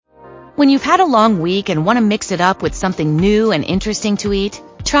When you've had a long week and want to mix it up with something new and interesting to eat,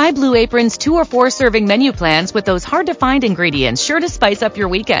 try Blue Apron's 2 or 4 serving menu plans with those hard-to-find ingredients sure to spice up your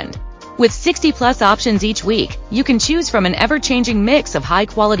weekend. With 60-plus options each week, you can choose from an ever-changing mix of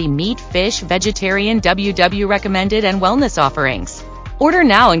high-quality meat, fish, vegetarian, WW recommended, and wellness offerings. Order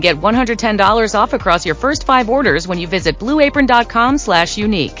now and get $110 off across your first 5 orders when you visit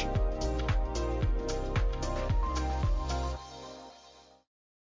blueapron.com/unique.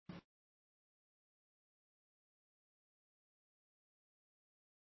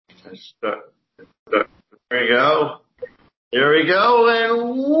 There we go. Here we go,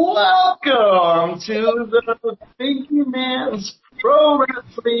 and welcome to the Thinky Man's Pro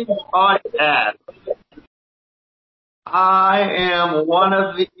Wrestling Podcast. I am one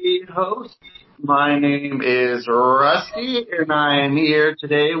of the hosts. My name is Rusty, and I am here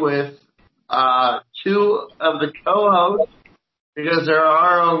today with 2 of the co-hosts, because there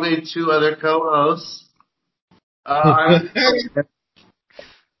are only 2 other co-hosts. I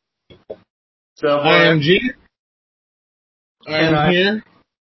am G. I am here.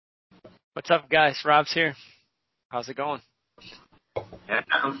 What's up, guys? Rob's here. How's it going? Yeah,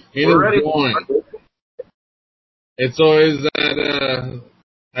 We're ready. Going. It's always that,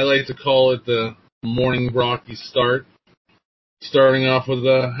 I like to call it the morning Rocky start. Starting off with,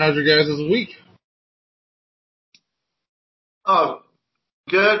 how's your guys' week? Oh,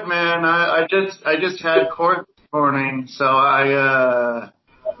 good, man. I just had court this morning, so I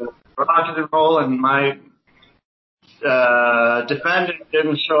rocked and roll, and my defendant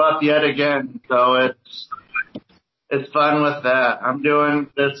didn't show up yet again, so it's fun with that. I'm doing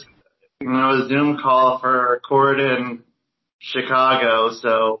this, a Zoom call for court in Chicago,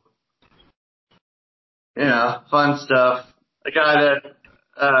 so fun stuff. A guy that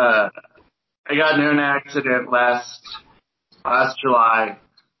I got into an accident last July.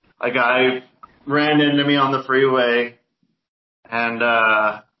 A guy ran into me on the freeway, and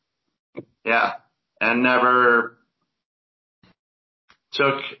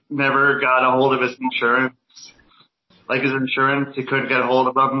never got a hold of his insurance. Like his insurance, he couldn't get a hold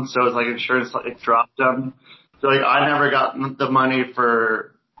of them, so his insurance dropped him. So I never got the money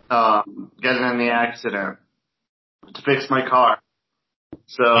for getting in the accident to fix my car.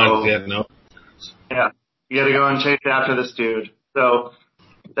 So yeah, you got to go and chase after this dude. So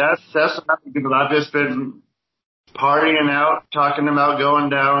that's what happened, because I've just been partying out, talking about going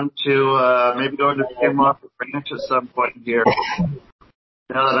down to maybe going to Skinwalker Ranch at some point here.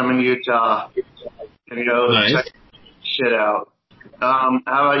 Now that I'm in Utah, gonna go check shit out. How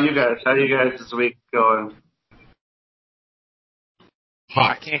about you guys? How are you guys this week going?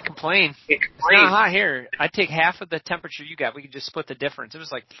 Hot. I can't complain. It's not hot here. I'd take half of the temperature you got. We could just split the difference. It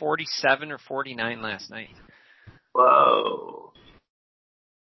was like 47 or 49 last night. Whoa. All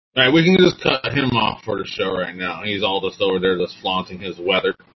right, we can just cut him off for the show right now. He's all just over there just flaunting his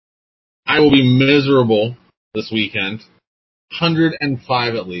weather. I will be miserable this weekend.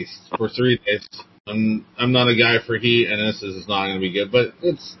 105 at least for 3 days. I'm not a guy for heat, and this is not going to be good, but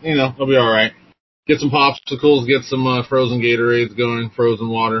it's, it'll be all right. Get some popsicles, get some frozen Gatorades going, frozen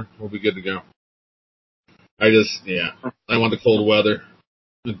water. We'll be good to go. I want the cold weather.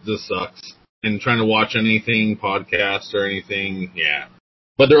 It just sucks. And trying to watch anything, podcast or anything, yeah.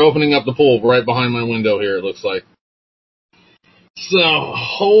 But they're opening up the pool right behind my window here, it looks like. So,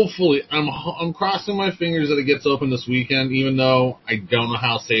 hopefully, I'm crossing my fingers that it gets open this weekend, even though I don't know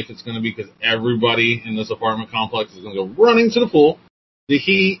how safe it's going to be, because everybody in this apartment complex is going to go running to the pool. The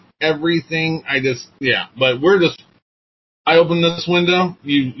heat, everything, but I open this window,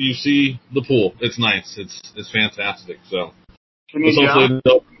 you see the pool. It's nice. It's fantastic. So, can you jump?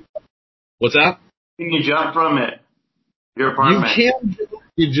 What's that? Can you jump from it? Your apartment? You can,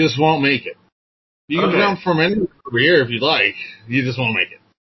 you just won't make it. You can jump from anywhere over here if you'd like. You just won't make it.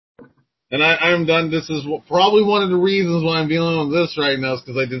 And I'm done. This is probably one of the reasons why I'm dealing with this right now, is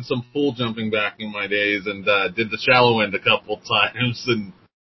because I did some pool jumping back in my days and did the shallow end a couple times. And,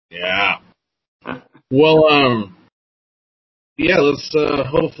 yeah. Well, let's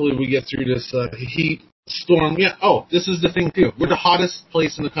hopefully we get through this heat storm. Yeah, this is the thing, too. We're the hottest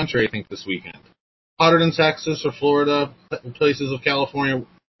place in the country, I think, this weekend. Hotter than Texas or Florida, places of California.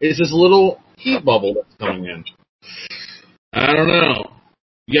 It's this little heat bubble that's coming in. I don't know.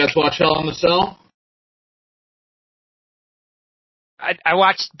 You guys watch Hell in the Cell? I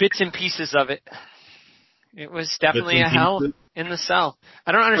watched bits and pieces of it. It was definitely a hell in the cell.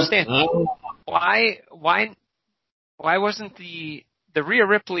 I don't understand. Why wasn't the Rhea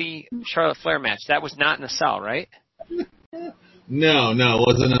Ripley Charlotte Flair match? That was not in the cell, right? No, it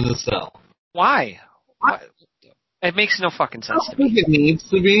wasn't in the cell. Why? It makes no fucking sense to I think me. it needs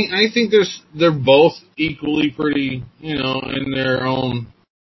to be. I think they're both equally pretty, in their own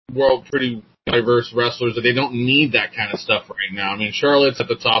world, pretty diverse wrestlers, that they don't need that kind of stuff right now. I mean, Charlotte's at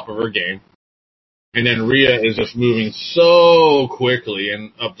the top of her game, and then Rhea is just moving so quickly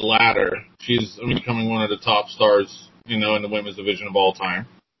and up the ladder. She's becoming one of the top stars, in the women's division of all time.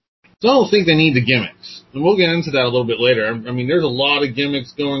 So I don't think they need the gimmicks. And we'll get into that a little bit later. I mean, there's a lot of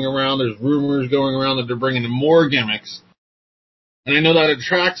gimmicks going around. There's rumors going around that they're bringing in more gimmicks. And I know that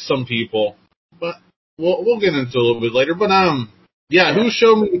attracts some people, but we'll get into it a little bit later. But, yeah, who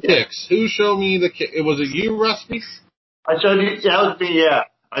showed me the kicks? Who showed me the kick? Was it you, Rusty? I showed you. Yeah, it was me. Yeah,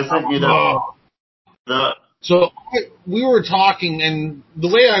 I sent you the. So we were talking, and the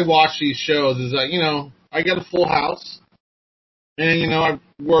way I watch these shows is that I get a full house, and I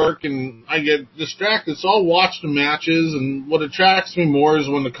work and I get distracted, so I'll watch the matches. And what attracts me more is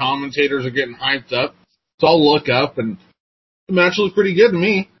when the commentators are getting hyped up. So I'll look up, and the match looks pretty good to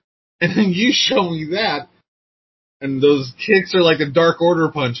me. And then you show me that, and those kicks are like the Dark Order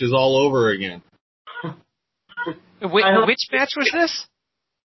punches all over again. Which match was this?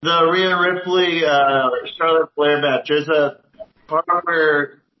 The Rhea Ripley, Charlotte Flair match. There's a part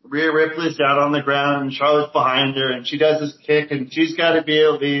where Rhea Ripley's down on the ground and Charlotte's behind her, and she does this kick, and she's got to be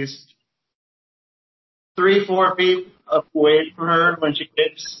at least 3-4 feet away from her when she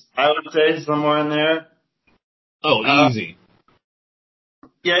kicks. I would say somewhere in there. Oh, easy.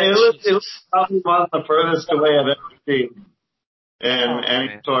 Yeah, it was probably one of the furthest away I've ever seen in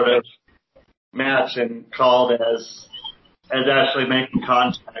any sort of match and called as actually making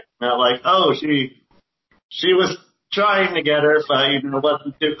contact. Not like, oh, she was trying to get her, but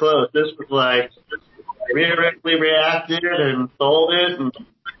wasn't too close. This was like Rhea Ripley reacted and sold it, and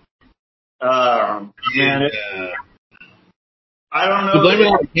man, I don't know. You blame it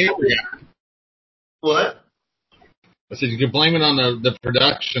on the camera guy. What? I said you could blame it on the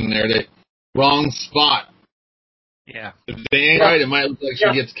production there. The wrong spot. Yeah. If they ain't right, it might look like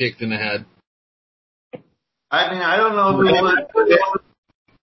she gets kicked in the head. I mean, I don't know who was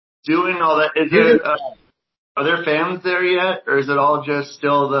doing all that. Is it? Are there fans there yet, or is it all just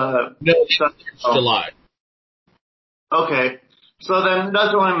still the? No, it's July. Okay, so then it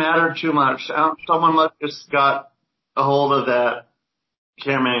doesn't really matter too much. Someone must have just got a hold of that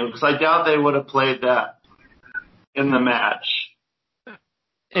camera angle, because I doubt they would have played that in the match.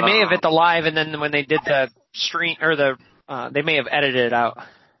 It may have hit the live, and then when they did the stream or they may have edited it out.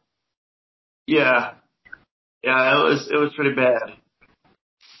 Yeah, it was pretty bad.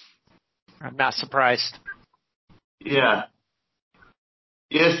 I'm not surprised. Yeah.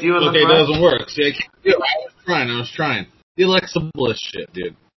 Yes, you were. Okay, it doesn't work. See, I can't do it. I was trying. The Alexa Bliss shit,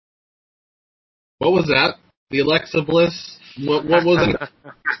 dude. What was that? The Alexa Bliss? What was it?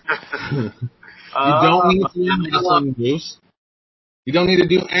 You don't need to do wrestling moves. You don't need to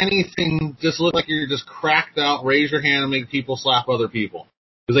do anything. Just look like you're just cracked out, raise your hand, and make people slap other people.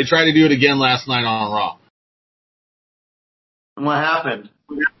 Because they tried to do it again last night on Raw. And what happened?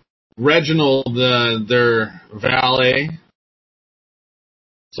 Reginald, their valet.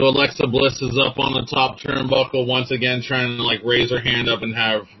 So Alexa Bliss is up on the top turnbuckle once again, trying to raise her hand up and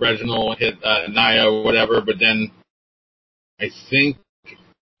have Reginald hit Nia or whatever. But then I think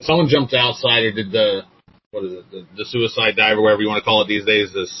someone jumped outside or did the suicide dive or whatever you want to call it these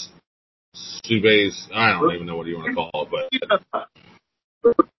days. This Sube's, I don't even know what you want to call it, but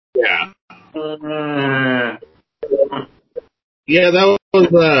yeah. Yeah, that was,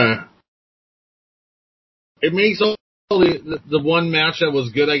 it makes all the one match that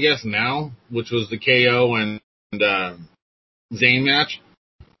was good, I guess, now, which was the KO and Zayn match.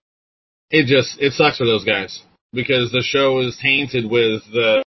 It sucks for those guys because the show is tainted with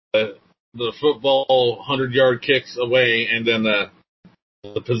the football 100-yard kicks away and then the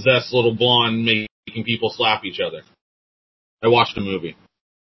possessed little blonde making people slap each other. I watched the movie.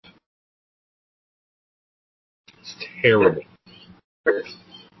 It's terrible.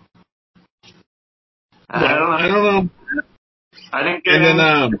 I don't know. I didn't get. And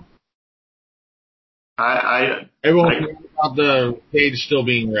then everyone about the cage still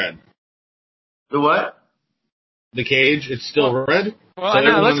being red. The what? The cage, it's still red. Well, so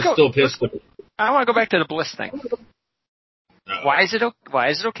let's go. Still pissed. I want to go back to the Bliss thing. Why is it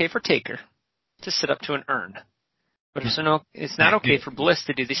okay for Taker to sit up to an urn, but it's not okay for Bliss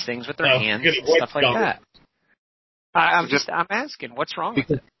to do these things with their hands and stuff like that? I'm asking, what's wrong with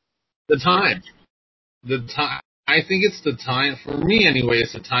it? The time. I think it's the time. For me, anyway,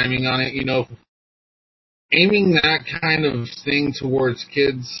 it's the timing on it. Aiming that kind of thing towards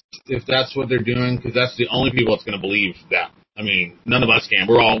kids, if that's what they're doing, because that's the only people that's going to believe that. I mean, none of us can.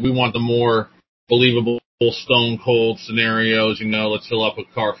 We want the more believable Stone Cold scenarios, let's fill up a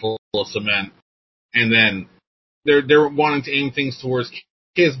car full of cement. And then they're wanting to aim things towards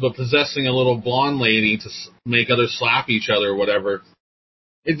kids, but possessing a little blonde lady to make others slap each other or whatever.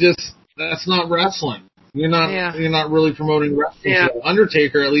 That's not wrestling. You're not really promoting wrestling. Yeah. So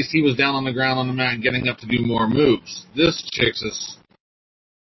Undertaker, at least he was down on the ground on the mat and getting up to do more moves. This chick's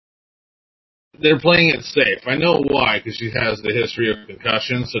they're playing it safe. I know why, because she has the history of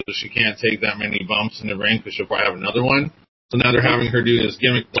concussion, so she can't take that many bumps in the ring because she'll probably have another one. So now they're having her do this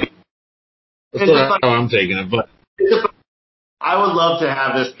gimmick. That's how I'm taking it. But I would love to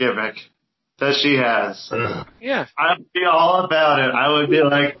have this gimmick that she has. Yeah. I'd be all about it. I would be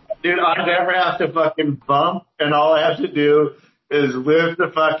like, dude, I never have to fucking bump, and all I have to do is lift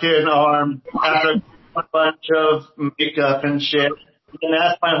the fucking arm, have a bunch of makeup and shit, and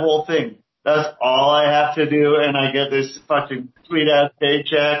that's my whole thing. That's all I have to do, and I get this fucking sweet-ass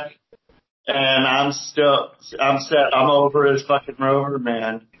paycheck, and I'm set. I'm over as fucking Rover,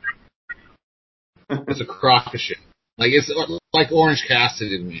 man. It's a crock of shit. Like, it's like Orange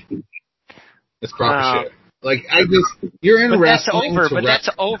Cassidy to me. It's crock of shit. Like, you're in wrestling. That's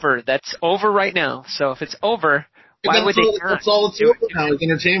over. That's over right now. So if it's over, why would they not? That's all it's over now is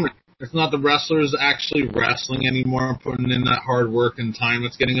entertainment. It's not the wrestlers actually wrestling anymore, putting in that hard work and time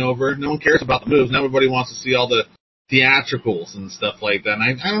that's getting over. No one cares about the moves. Now everybody wants to see all the theatricals and stuff like that.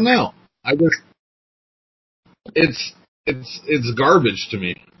 And I don't know. It's garbage to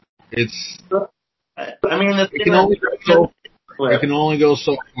me. It can only go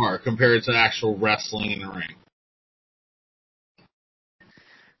so far compared to actual wrestling in the ring.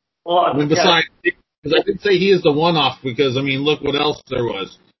 Well, besides, because I did say he is the one-off because, look what else there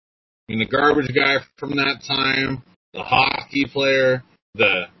was. The garbage guy from that time, the hockey player,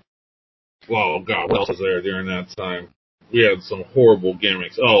 what else was there during that time? We had some horrible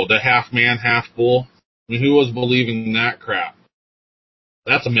gimmicks. Oh, the half man, half bull. Who was believing that crap?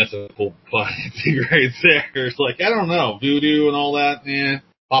 That's a mythical thing right there. It's like, I don't know, voodoo and all that,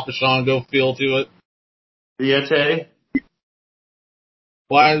 Papa Shango feel to it. Yeti?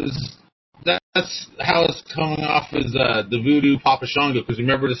 Why that's how it's coming off as the voodoo Papa Shango, because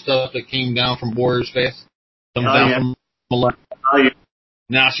remember the stuff that came down from Warrior's face? From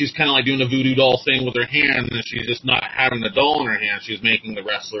Now she's kind of like doing the voodoo doll thing with her hand, and she's just not having the doll in her hand, she's making the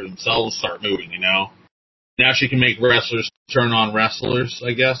wrestlers themselves start moving, Now she can make wrestlers turn on wrestlers,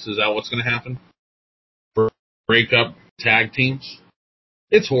 I guess. Is that what's going to happen? Break up tag teams?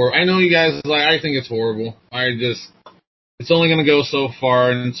 It's horrible. I know you guys, I think it's horrible. It's only going to go so far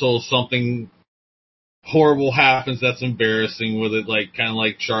until something horrible happens that's embarrassing with it, kind of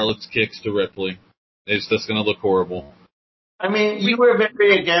like Charlotte's kicks to Ripley. It's just going to look horrible. You were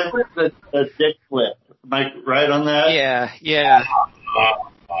very against the dick flip. Am I right on that? Yeah.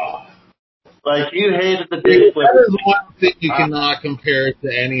 You hated the dick flip. That is one thing you cannot compare to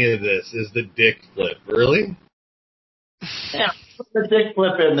any of this, is the dick flip. Really? Yeah, put the dick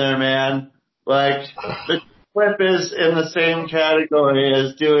flip in there, man. The flip is in the same category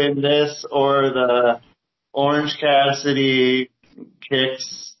as doing this or the Orange Cassidy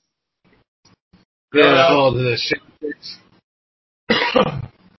kicks. The shit kicks.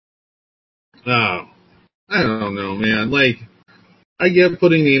 No. I don't know, man. I get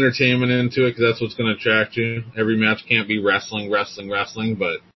putting the entertainment into it because that's what's going to attract you. Every match can't be wrestling,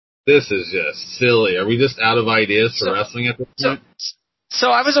 but this is just silly. Are we just out of ideas for wrestling at this point? So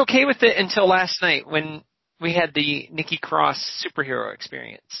I was okay with it until last night when we had the Nikki Cross superhero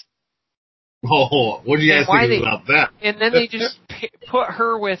experience. Oh, what do you guys think about that? And then they just put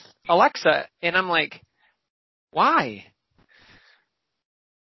her with Alexa, and I'm like, why?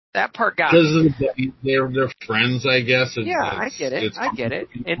 That part got me. Because they're friends, I guess. I get it.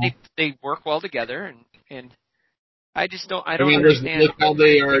 And they work well together, and I just don't. I don't understand. Look how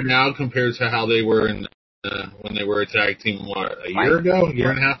they are now compared to how they were when they were a tag team. A year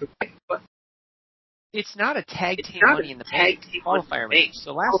and a half ago. It's not a tag team Money in the Bank qualifier match.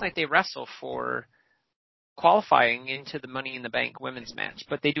 So last night they wrestled for qualifying into the Money in the Bank women's match,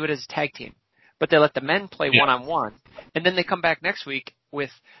 but they do it as a tag team. But they let the men play one-on-one, and then they come back next week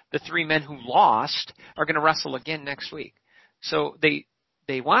with the three men who lost are going to wrestle again next week. So they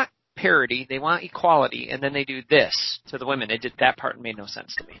want parity, they want equality, and then they do this to the women. That part made no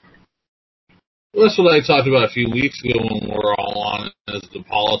sense to me. Well, that's what I talked about a few weeks ago when we were all on, is the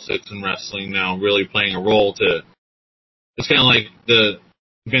politics in wrestling now really playing a role to. It's kind of like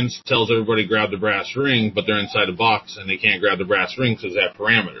Vince tells everybody grab the brass ring, but they're inside a box and they can't grab the brass ring because they have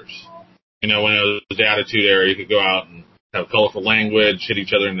parameters. When it was the Attitude Era, you could go out and have colorful language, hit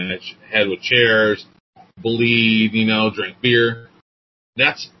each other in the head with chairs, bleed, drink beer.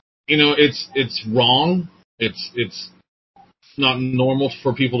 That's it's wrong. It's not normal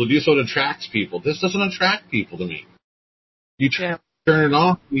for people to do so. It attracts people. This doesn't attract people to me. You turn it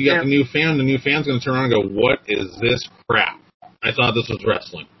off, you got the new fan. The new fan's going to turn around and go, "What is this crap? I thought this was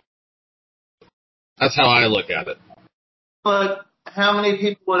wrestling." That's how I look at it. But how many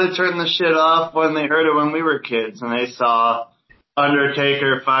people would have turned the shit off when they heard it when we were kids and they saw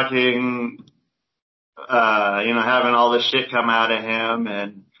Undertaker fucking, having all this shit come out of him,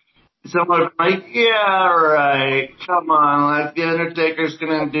 and someone would be like, yeah, right, come on, like the Undertaker's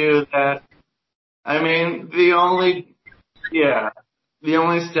gonna do that. I mean, the only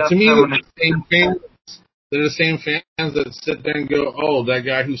step to me, they're the same fans that sit there and go, "Oh, that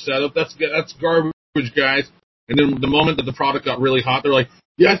guy who set up, that's garbage, guys." And then the moment that the product got really hot, they're like,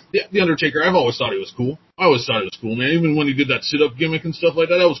 "Yeah, the Undertaker. I've always thought he was cool. I always thought he was cool, man. Even when he did that sit up gimmick and stuff like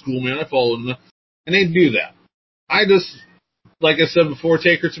that, that was cool, man. I followed him." And they do that. I just, like I said before,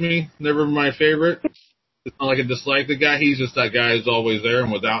 Taker to me, never my favorite. It's not like I dislike the guy. He's just that guy who's always there,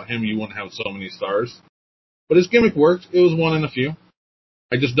 and without him, you wouldn't have so many stars. But his gimmick worked. It was one in a few.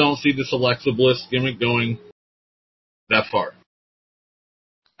 I just don't see this Alexa Bliss gimmick going that far.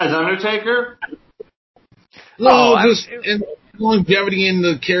 As Undertaker? No, and longevity in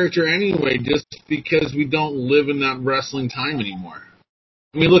the character anyway, just because we don't live in that wrestling time anymore.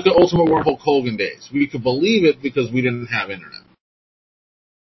 I mean, look at Ultimate Warrior Hulk Hogan days. We could believe it because we didn't have internet.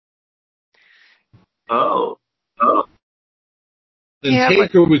 Oh.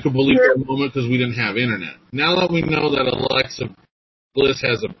 Taker, we could believe for a moment because we didn't have internet. Now that we know that Alexa Bliss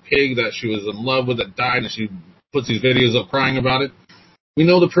has a pig that she was in love with that died, and she puts these videos up crying about it, we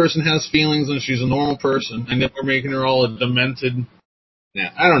know the person has feelings and she's a normal person, and then we're making her all a demented.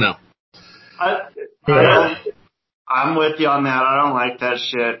 Yeah, I don't know. I'm with you on that. I don't like that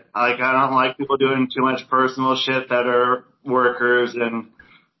shit. Like, I don't like people doing too much personal shit that are workers and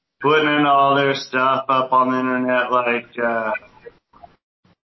putting in all their stuff up on the internet. Like, I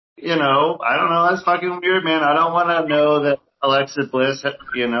don't know. That's fucking weird, man. I don't want to know that Alexa Bliss, has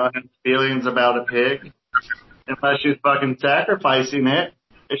feelings about a pig unless she's fucking sacrificing it.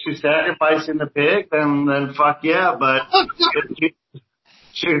 If she's sacrificing the pig, then fuck yeah. But if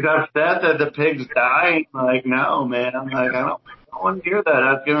she's upset that the pig's dying, like, no, man. Like, I don't want to hear that.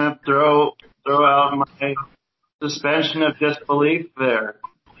 That's gonna throw out my suspension of disbelief there.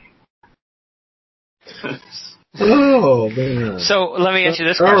 Oh, man. So let me answer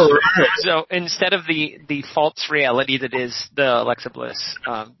this question. Right. So instead of the false reality that is the Alexa Bliss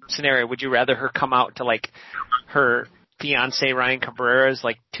scenario, would you rather her come out to like her fiance Ryan Cabrera's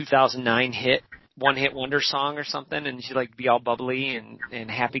like 2009 one-hit wonder song or something, and she like be all bubbly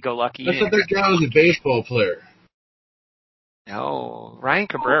and happy-go-lucky? I thought that guy was a baseball player. No, Ryan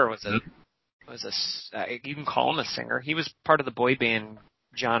Cabrera was you can call him a singer. He was part of the boy band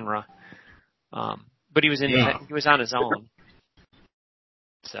genre. But he was independent. Yeah. He was on his own.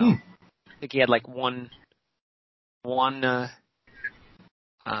 So I think he had like one. I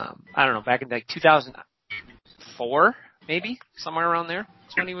don't know, back in like 2004, maybe somewhere around there.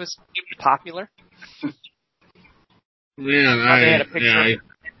 That's when he was popular. Man, they had a picture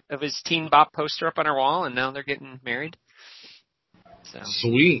of his Teen Bop poster up on our wall, and now they're getting married. So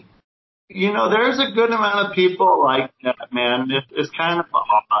sweet. There's a good amount of people like that, man. It's kind of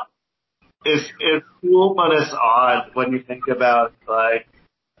odd. It's cool, but it's odd when you think about it. Like,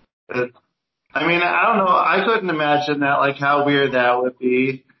 I mean, I don't know. I couldn't imagine that, like, how weird that would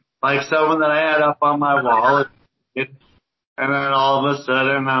be. Like, someone that I had up on my wall, and then all of a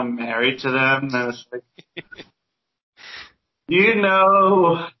sudden I'm married to them, and it's like, do you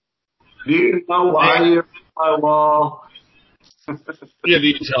know why you're on my wall? Yeah, do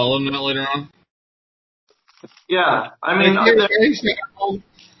you tell them that later on? Yeah, I mean, I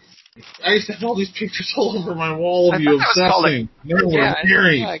used to have all these pictures all over my wall of you obsessing.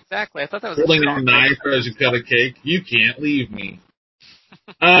 Yeah, exactly. I thought that was holding a knife as you cut a cake. You can't leave me.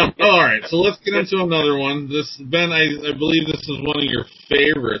 All right, so let's get into another one. Ben, I believe this is one of your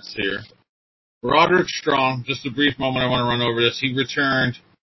favorites here. Roderick Strong. Just a brief moment. I want to run over this. He returned.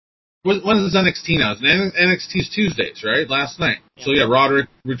 When is NXT now? NXT's Tuesdays, right? Last night. Yeah. So yeah, Roderick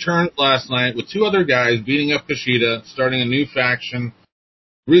returned last night with two other guys beating up Kushida, starting a new faction.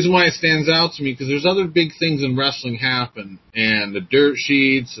 The reason why it stands out to me, because there's other big things in wrestling happen, and the dirt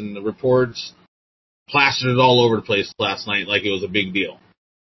sheets and the reports plastered it all over the place last night like it was a big deal.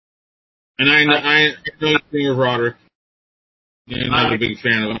 And I know you're with Roderick. You're not a big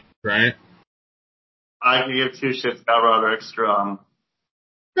fan of him, right? I can give two shits about Roderick Strong.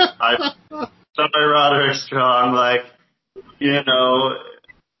 Sorry, Roderick Strong. Like, you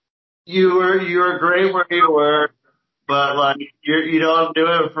were great where you were, but like you don't do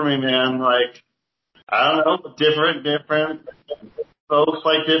it for me, man. Like I don't know, different folks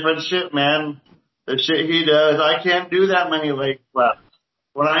like different shit, man. The shit he does, I can't do that many leg flaps.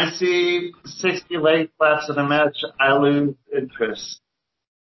 When I see 60 leg flaps in a match, I lose interest.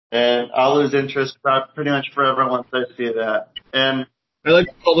 And I'll lose interest pretty much forever once I see that. And I like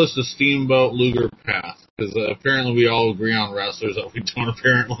to call this the Steamboat Luger path, because apparently we all agree on wrestlers that we don't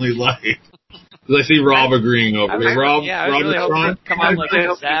apparently like. Because I see Rob agreeing over here. Rob, I was really hoping he'd come out like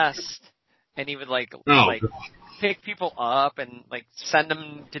possessed, and he would like pick people up and like send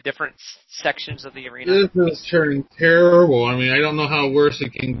them to different sections of the arena. This is turning terrible. I mean, I don't know how worse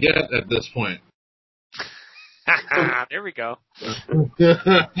it can get at this point. There we go.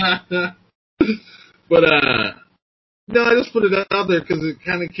 But no, I just put it out there because it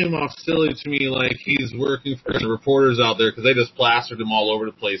kind of came off silly to me, like he's working for the reporters out there, because they just plastered him all over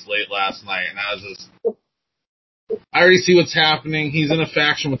the place late last night, and I was just, I already see what's happening. He's in a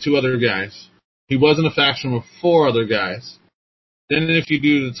faction with 2 other guys. He was in a faction with 4 other guys. Then if you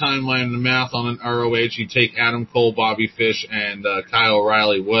do the timeline and the math on an ROH, you take Adam Cole, Bobby Fish, and Kyle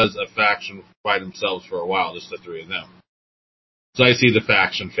O'Reilly was a faction by themselves for a while, just the 3 of them. So I see the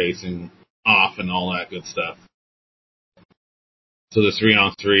faction facing off and all that good stuff. So the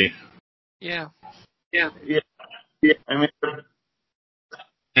 3-on-3. Yeah. I mean,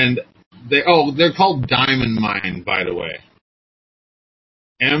 And they're called Diamond Mine, by the way.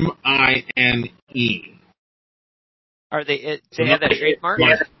 M-I-N-E. Are they? They have that trademark?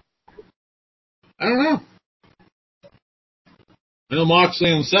 I don't know. I know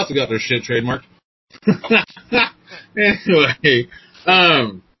Moxley and Seth got their shit trademarked. Anyway,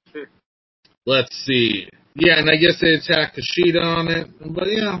 let's see. Yeah, and I guess they attacked Kushida on it, but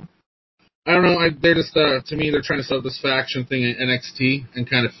I don't know. They're just to me, they're trying to set up this faction thing in NXT and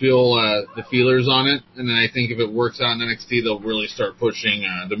kind of feel the feelers on it. And then I think if it works out in NXT, they'll really start pushing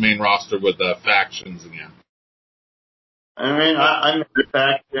the main roster with factions again. I mean, I know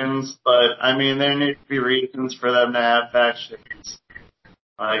factions, but I mean, there need to be reasons for them to have factions.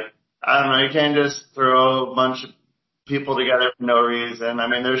 Like, I don't know, you can't just throw a bunch of people together for no reason. I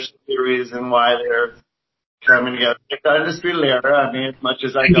mean, there should be a reason why they're coming together. Like the Undisputed Era, I mean, as much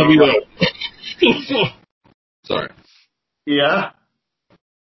as I don't Sorry. Yeah.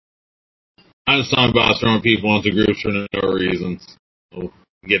 I'm just talking about throwing people into groups for no reasons. We'll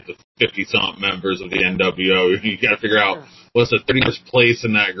get the 50-something members of the NWO. You got to figure out what's the 31st place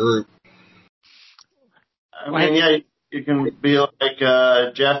in that group. I mean, yeah, you can be like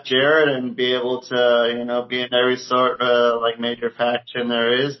Jeff Jarrett and be able to, be in every sort like major faction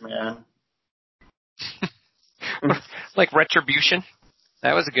there is, man. Like Retribution.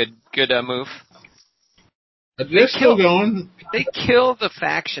 That was a good move. They're still going. They kill the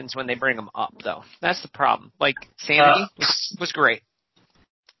factions when they bring them up, though. That's the problem. Like, Sanity was great.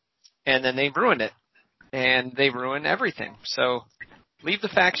 And then they ruined it. And they ruined everything. So, leave the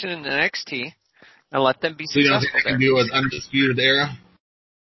faction in NXT and let them be successful there. Do an Undisputed Era?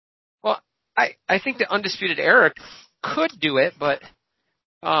 Well, I think the Undisputed Era could do it, but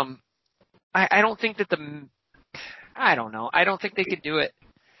I don't think that I don't know. I don't think they could do it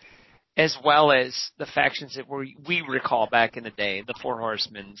as well as the factions that we recall back in the day, the Four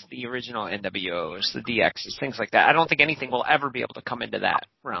Horsemen, the original NWOs, the DXs, things like that. I don't think anything will ever be able to come into that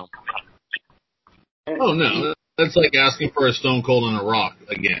realm. Oh, no. That's like asking for a Stone Cold and a Rock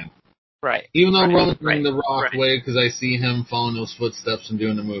again. Right. Even though Roman's in the Rock way, because I see him following those footsteps and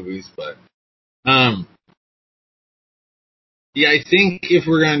doing the movies, but yeah, I think if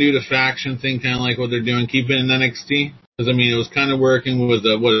we're going to do the faction thing, kind of like what they're doing, keep it in NXT. Because, I mean, it was kind of working with,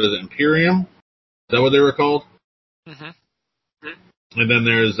 Imperium? Is that what they were called? Mm-hmm. And then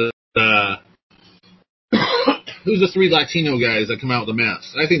there's, who's the 3 Latino guys that come out with the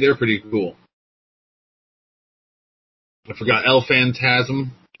masks? I think they're pretty cool. I forgot, El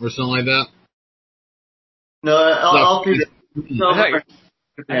Phantasm or something like that. No, I thought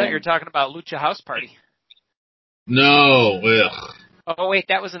you were talking about Lucha House Party. No, ugh. Oh, wait,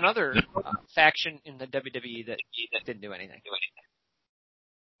 that was another faction in the WWE that didn't do anything.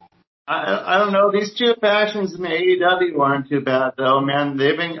 I don't know. These 2 factions in the AEW aren't too bad, though, man.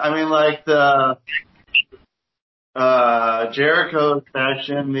 They've been, I mean, like the Jericho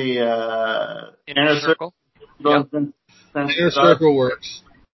faction, the Inner Circle. Yep. Inner Circle works.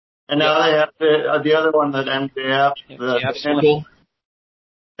 And now they have the other one that MJF. The Circle.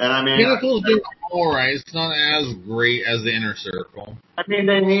 And I mean, Pinnacle's doing alright. It's not as great as the Inner Circle. I mean,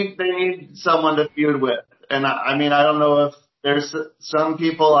 they need someone to feud with, and I mean, I don't know if there's some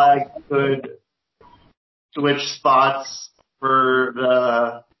people I could switch spots for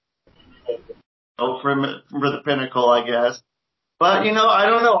the for the Pinnacle, I guess. But, I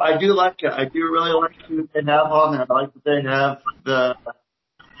don't know. I do like it. I do really like who they have on there. I like that they have the,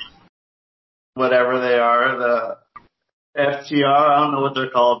 whatever they are, the FTR. I don't know what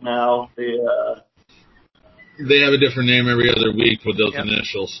they're called now. They have a different name every other week with those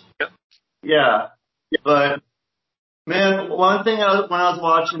initials. Yeah. But, man, one thing when I was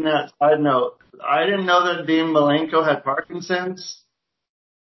watching that, side note, I didn't know that Dean Malenko had Parkinson's.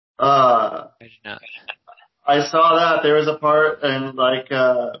 I did not. I saw that there was a part and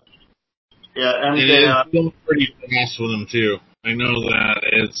MJF. It's going pretty fast with him too. I know that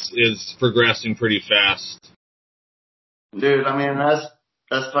it's progressing pretty fast. Dude, I mean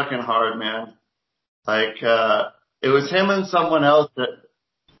that's fucking hard, man. Like it was him and someone else that.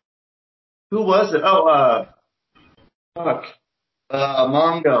 Who was it? Oh, fuck.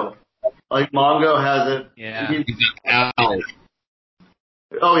 Mongo. Like Mongo has it. Yeah. Al.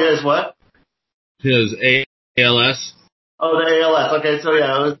 Oh, he has what? His ALS. Oh, the ALS. Okay, so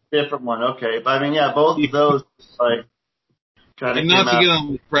yeah, it was a different one. Okay, but I mean, yeah, both of those like kind of. And not to get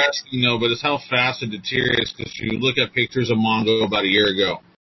on the press, but it's how fast it deteriorates. Because you look at pictures of Mongo about a year ago,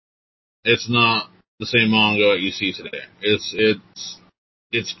 it's not the same Mongo that you see today.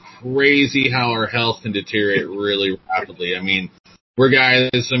 It's crazy how our health can deteriorate really rapidly. I mean, we're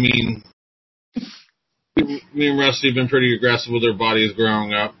guys. I mean, me and Rusty have been pretty aggressive with our bodies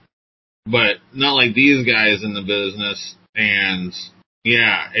growing up, but not like these guys in the business. And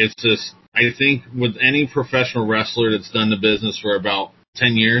yeah, it's just, I think with any professional wrestler that's done the business for about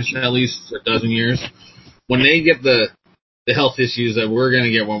 10 years, at least a dozen years, when they get the health issues that we're going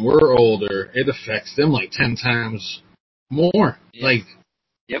to get when we're older, it affects them like 10 times more. Yeah. Like,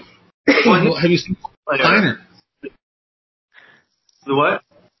 yep. Have you seen Steiner? The what?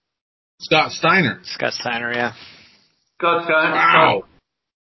 Scott Steiner. Scott Steiner, yeah. Scott Steiner. Wow.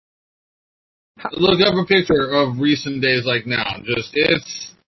 Look up a picture of recent days like now.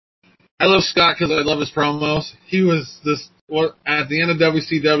 I love Scott because I love his promos. He was at the end of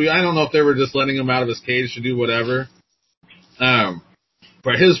WCW. I don't know if they were just letting him out of his cage to do whatever.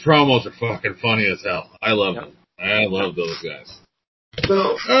 But his promos are fucking funny as hell. I love them. I love those guys.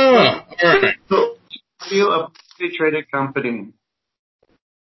 So, all right. So, are you a publicly traded company?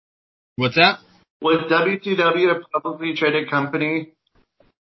 What's that? Was WCW a publicly traded company?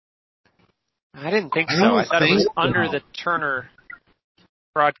 I didn't think so. I thought it was under the Turner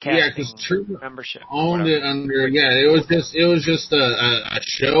Broadcasting Turner membership. Owned it under. Yeah, it was just a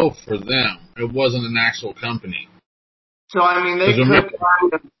show for them. It wasn't an actual company. So I mean, they could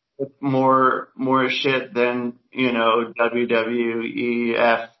find more shit than WWEF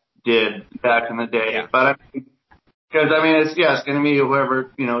did back in the day. Yeah. But because I mean, it's going to be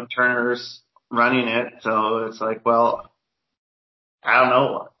whoever Turner's running it. So it's like, well, I don't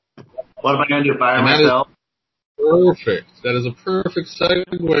know. What am I going to do? Fire myself? Perfect. That is a perfect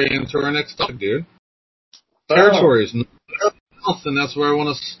segue into our next topic, dude. Territories, North and South, and that's where I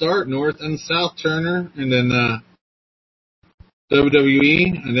want to start. North and South, Turner, and then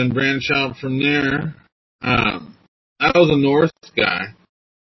WWE, and then branch out from there. I was a North guy.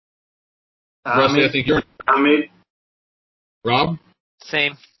 Rusty, I think you're. Me. Rob?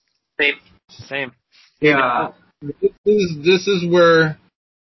 Same. Yeah. This is where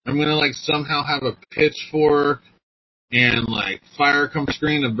I'm gonna somehow have a pitchfork and fire come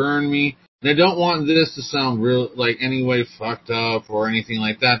screen to burn me. And I don't want this to sound real any way fucked up or anything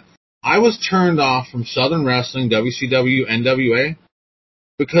like that. I was turned off from Southern Wrestling, WCW, NWA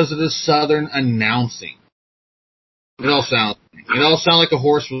because of the Southern announcing. It all sounds like a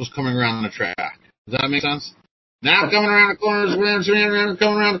horse was coming around the track. Does that make sense? Now coming around the corner,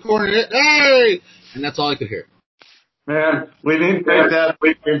 coming around the corner, hey! And that's all I could hear. Man, we need to make that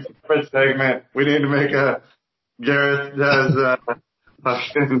a segment. We need to make a Gareth does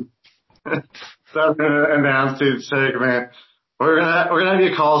fucking Southern announcing segment. We're gonna have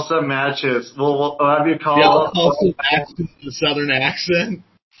you call some matches. We'll have you call. Yeah, I'll call some matches in the Southern accent.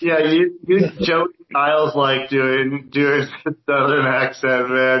 Yeah, you Joey Styles doing the Southern accent,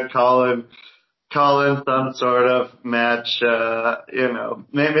 man. Calling some sort of match.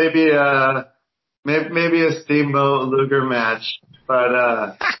 Maybe a Steamboat Luger match,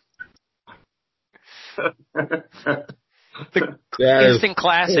 but the instant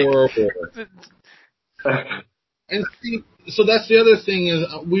classic. And see, so that's the other thing is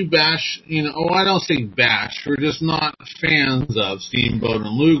we bash, I don't say bash. We're just not fans of Steamboat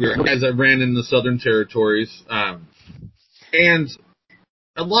and Luger, guys that ran in the Southern Territories. And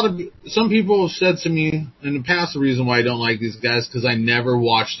some people have said to me in the past the reason why I don't like these guys because I never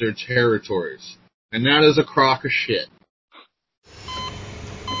watched their territories. And that is a crock of shit.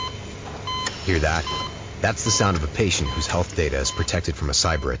 Hear that? That's the sound of a patient whose health data is protected from a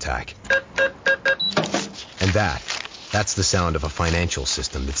cyber attack. And that's the sound of a financial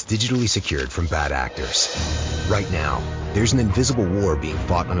system that's digitally secured from bad actors. Right now, there's an invisible war being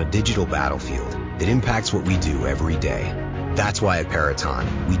fought on a digital battlefield that impacts what we do every day. That's why at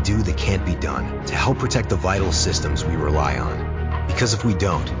Peraton, we do the can't be done to help protect the vital systems we rely on. Because if we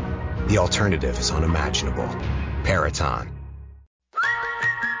don't, the alternative is unimaginable. Peraton.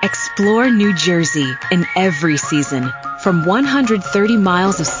 Explore New Jersey in every season. From 130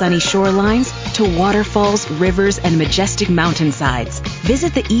 miles of sunny shorelines to waterfalls, rivers, and majestic mountainsides.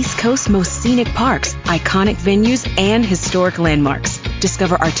 Visit the East Coast's most scenic parks, iconic venues, and historic landmarks.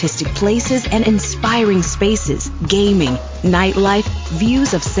 Discover artistic places and inspiring spaces, gaming, nightlife,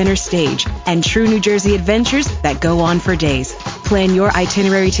 views of center stage, and true New Jersey adventures that go on for days. Plan your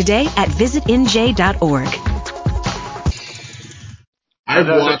itinerary today at visitnj.org. I've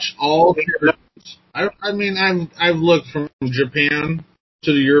watched all territories. I've looked from Japan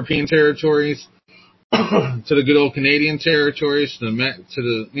to the European territories, to the good old Canadian territories, to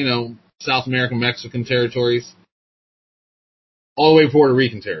the South American, Mexican territories, all the way to Puerto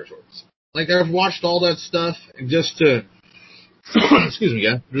Rican territories. Like, I've watched all that stuff just to, excuse me,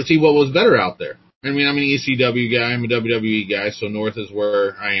 to see what was better out there. I mean, I'm an ECW guy, I'm a WWE guy, so North is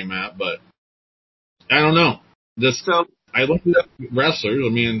where I am at, but I don't know. I looked at wrestlers. I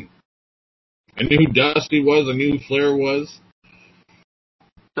mean, I knew who Dusty was. I knew who Flair was.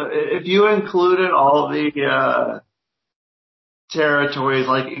 So if you included all the territories,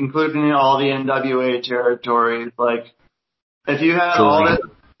 like including all the NWA territories, like if you had all that,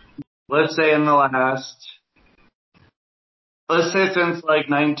 let's say in the let's say since like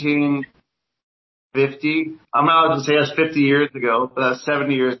 1950, I'm not allowed to say that's 50 years ago, but that's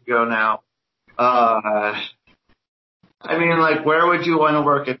 70 years ago now. I mean, like, where would you want to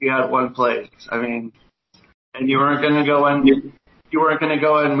work if you had one place? I mean, and you weren't going to go and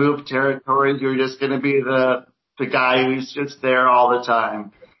move territories. You were just going to be the guy who's just there all the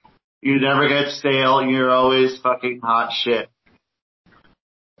time. You never get stale. You're always fucking hot shit.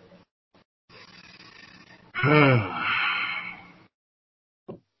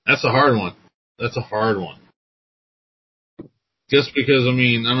 That's a hard one. Just because, I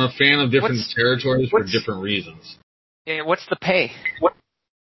mean, I'm a fan of different territories for different reasons. Yeah, what's the pay?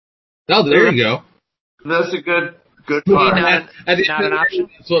 Oh, there you go. That's a good part. Not an option?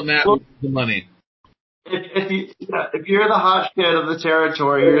 That's what matters, the money. If you're the hot shit of the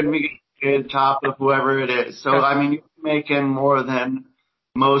territory, you're going to be getting top of whoever it is. So, I mean, you're making more than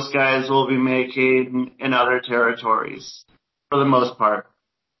most guys will be making in other territories, for the most part.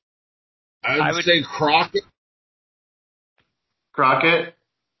 I would say Crockett. Crockett?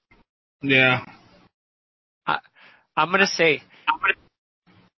 Yeah. I'm going to say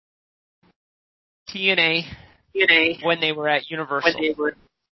TNA when they were at Universal.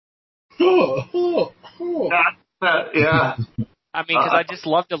 Yeah. I mean, because I just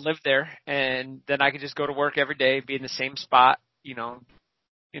love to live there, and then I could just go to work every day, be in the same spot,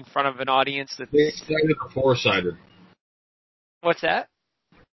 in front of an audience that's... 6-sided or 4-sided? What's that?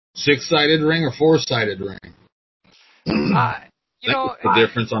 6-sided ring or 4-sided ring? The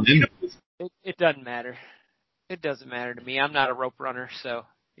difference on indies. It doesn't matter. It doesn't matter to me. I'm not a rope runner, so,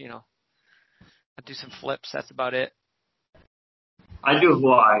 I do some flips. That's about it. I do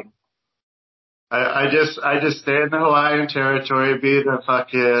Hawaii. I just stay in the Hawaiian territory, be the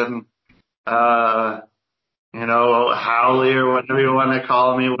fucking, Howley or whatever you want to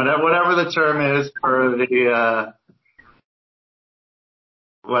call me, whatever the term is for the,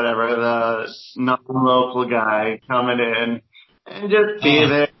 the non-local guy coming in and just be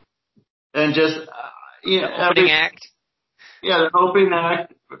there and just, opening act. Yeah, the opening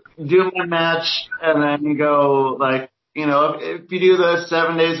act, do my match, and then go, if you do this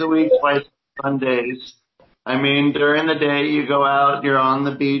 7 days a week, twice Sundays, I mean, during the day you go out, you're on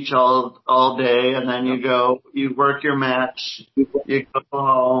the beach all day, and then you work your match, you go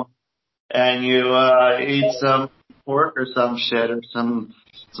home, and you eat some pork or some shit or some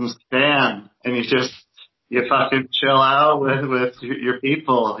spam, and you fucking chill out with your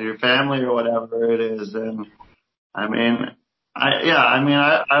people, your family or whatever it is, and I mean,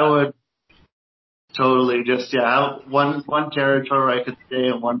 I would totally just, one territory where I could stay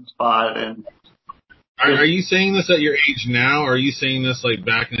in one spot. And are you saying this at your age now, or are you saying this like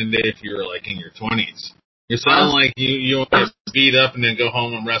back in the day if you were like in your 20s? You sound like you want to speed up and then go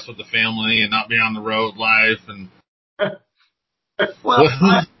home and rest with the family and not be on the road life and.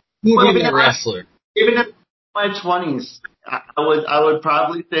 Even a wrestler. Even in my 20s, I would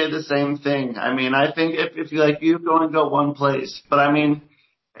probably say the same thing. I mean, I think if you go and go one place, but I mean,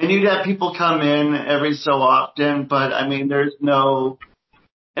 and you'd have people come in every so often, but I mean, there's no,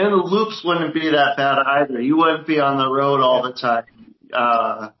 and the loops wouldn't be that bad either. You wouldn't be on the road all the time.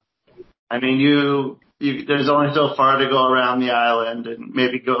 I mean, there's only so far to go around the island and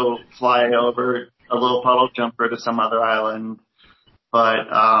maybe go fly over a little puddle jumper to some other island.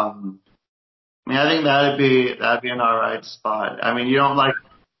 But, I mean, I think that'd be an alright spot. I mean, you don't like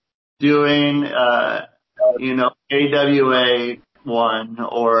doing, AWA one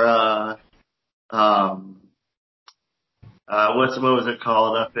or, what was it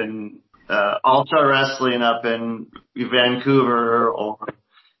called up in, Ultra Wrestling up in Vancouver, or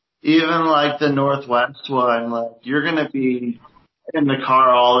even like the Northwest one. Like, you're gonna be in the car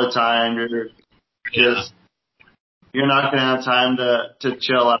all the time. You're not gonna have time to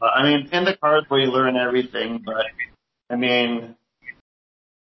chill out. I mean, in the car is where you learn everything, but I mean,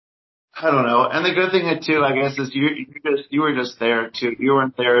 I don't know. And the good thing too, I guess, is you were just there too. You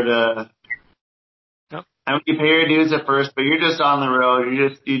weren't there to. Nope. I mean, you pay your dues at first, but you're just on the road.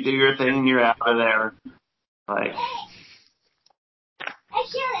 You do your thing and you're out of there. Like,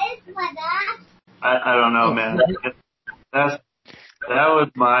 I don't know, man. That was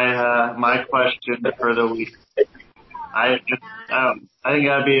my question for the week. I think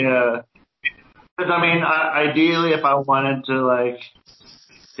that'd be because I mean, ideally, if I wanted to like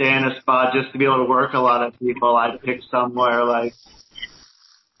stay in a spot just to be able to work a lot of people, I'd pick somewhere on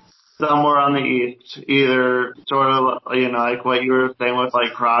the east, either sort of, like what you were saying with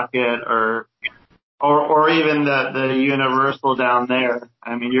like Crockett or even the Universal down there.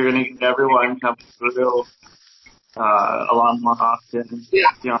 I mean, you're going to get everyone coming through, a lot more often.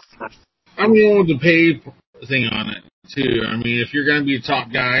 Yeah. I'm going with the paid thing on it too. I mean, if you're going to be a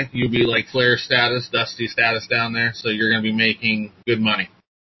top guy, you'll be like Flair status, Dusty status down there, so you're going to be making good money.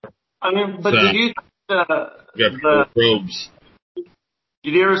 I mean, but did you the robes?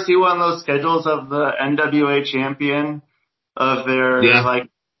 Did you ever see one of those schedules of the NWA champion of their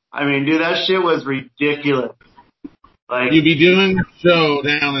I mean, dude, that shit was ridiculous. Like, you'd be doing a show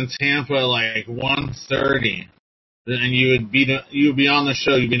down in Tampa like 1:30, and you would be on the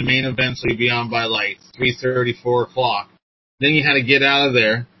show. You'd be in the main event, so you'd be on by like 3:30, 4 o'clock. Then you had to get out of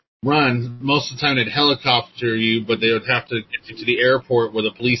there, run. Most of the time they'd helicopter you, but they would have to get you to the airport with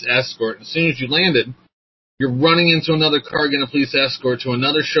a police escort. As soon as you landed, you're running into another car, getting a police escort to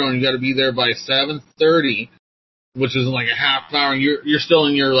another show, and you got to be there by 7:30, which is like a half hour. And you're still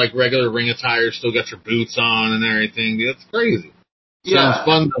in your like regular ring attire, still got your boots on and everything. Dude, that's crazy. Sounds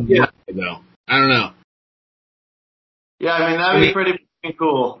fun though. I don't know. Yeah, I mean that'd be pretty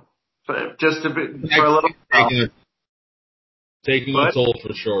cool, but just for a little taking a toll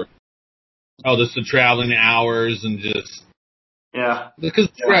for sure. Oh, just the traveling hours and just. Yeah. Because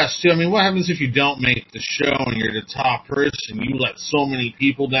stress, too. I mean, what happens if you don't make the show and you're the top person? You let so many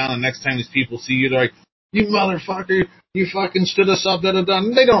people down, and next time these people see you, they're like, you motherfucker, you fucking stood us up, da-da-da.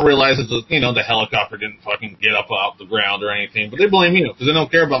 And they don't realize it's, the helicopter didn't fucking get up off the ground or anything, but they blame you because they don't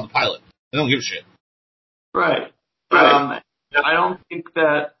care about the pilot. They don't give a shit. Right. I don't think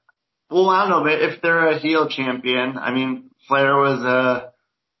that, well, I don't know, but if they're a heel champion, I mean, Flair was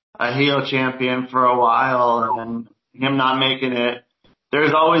a heel champion for a while, and him not making it,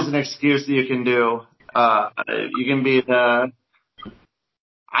 there's always an excuse that you can do. You can be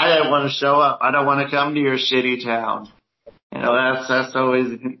I don't want to show up. I don't want to come to your shitty town. That's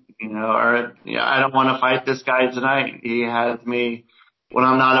always, or, I don't want to fight this guy tonight. He has me when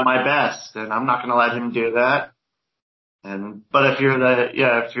I'm not at my best, and I'm not going to let him do that. But if you're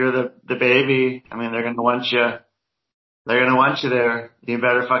the baby, I mean, they're going to want you. They're going to want you there. You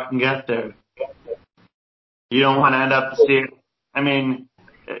better fucking get there. You don't want to end up seeing, the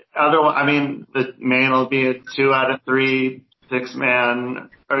main will be a 2 out of 3 6-man,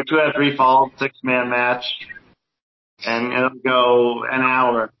 or 2 out of 3 fall 6-man match, and it'll go an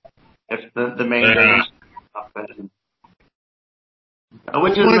hour if the main doesn't.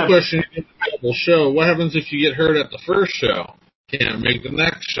 Which is my question is, show, what happens if you get hurt at the first show? Can't make the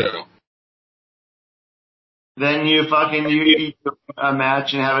next show. Then you a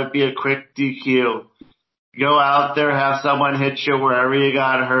match and have it be a quick DQ. Go out there, have someone hit you wherever you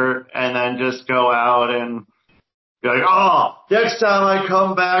got hurt, and then just go out and be like, oh, next time I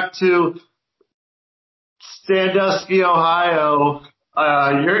come back to Sandusky, Ohio,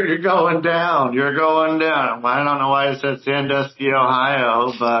 you're going down. You're going down. Well, I don't know why I said Sandusky,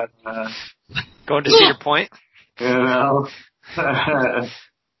 Ohio, but going to Cedar Point. Shout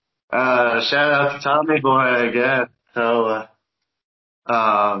out to Tommy Boy, I guess. So,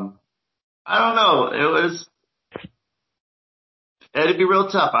 I don't know. It'd be real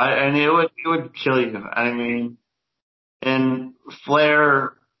tough. It would kill you. I mean, and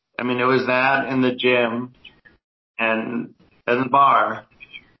Flair, I mean, it was that in the gym and in the bar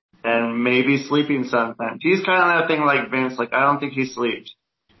and maybe sleeping sometimes. He's kind of that thing like Vince. Like, I don't think he sleeps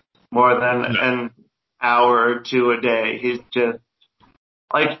more than an hour or two a day. He's just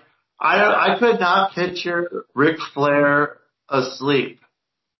like, I could not picture Ric Flair asleep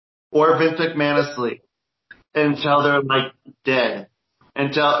or Vince McMahon asleep until they're like dead.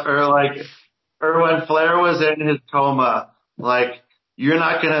 Or when Flair was in his coma, like, you're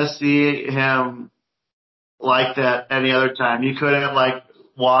not gonna see him like that any other time. You couldn't like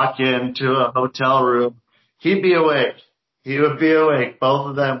walk into a hotel room. He'd be awake. He would be awake. Both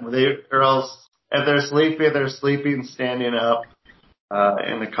of them. Or else if they're sleeping standing up,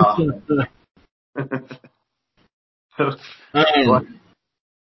 in the coffin.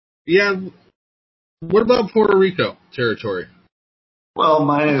 Yeah. What about Puerto Rico territory? Well,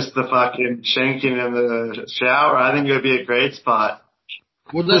 minus the fucking shanking in the shower, I think it would be a great spot.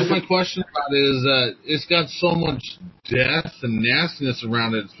 Well, that's my question about it, is that it's got so much death and nastiness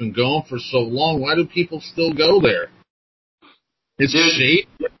around it. It's been going for so long. Why do people still go there? It's shady.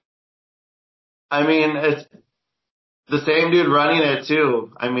 I mean, it's the same dude running it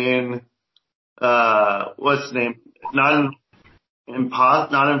too. I mean, what's his name? Not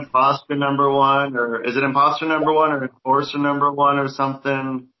imposter number one, or is it imposter number one or enforcer number one or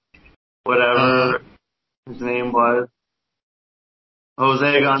something? Whatever his name was.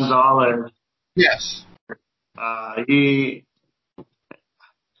 Jose Gonzalez. Yes. I think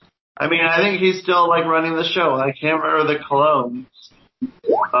he's still like running the show. I can't remember the Colognes.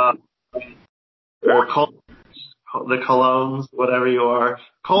 The Colognes, whatever you are.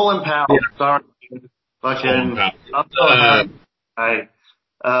 Colin Powell. Yeah. Sorry. Fucking. That's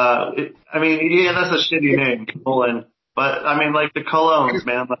a shitty name, Colin. But, I mean, like the Colognes,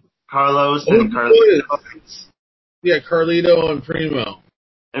 man. Like Carlos and Carlito. Yeah, Carlito and Primo.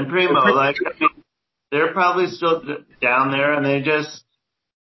 Like, I mean, they're probably still down there, and they just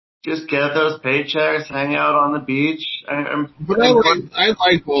get those paychecks, hang out on the beach. I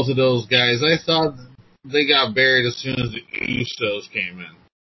like both of those guys. I thought they got buried as soon as the Usos came in.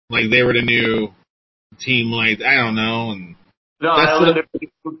 Like, they were the new team, like, I don't know. And no, that's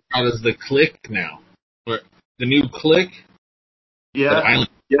what is the Click now. Or the new Click? Yeah.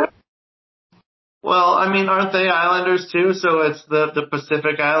 Yeah. Well, I mean, aren't they Islanders too? So it's the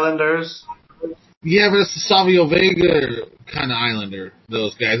Pacific Islanders. Yeah, but it's the Savio Vega kind of Islander,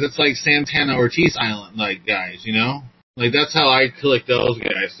 those guys. It's like Santana Ortiz Island, like, guys, you know? Like, that's how I click those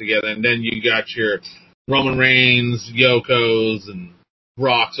guys together. And then you got your Roman Reigns, Yokos, and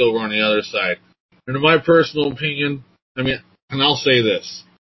Rocks over on the other side. And in my personal opinion, I mean, and I'll say this.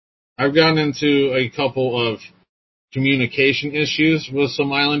 I've gotten into a couple of communication issues with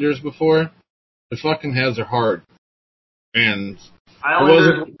some Islanders before. The fucking heads are hard. And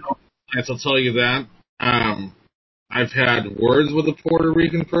Islanders. I'll tell you that. I've had words with a Puerto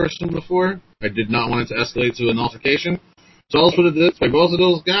Rican person before. I did not want it to escalate to an altercation. So I'll put it this way. Both of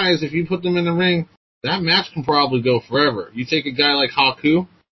those guys, if you put them in the ring, that match can probably go forever. You take a guy like Haku,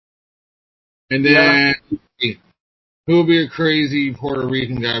 and then who would be a crazy Puerto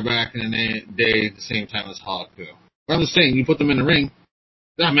Rican guy back in the day at the same time as Haku? But I'm just saying, you put them in the ring,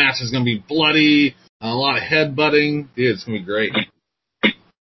 that match is going to be bloody, a lot of headbutting. Dude, it's going to be great.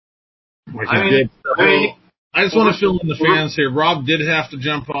 I just want to fill in the fans here. Rob did have to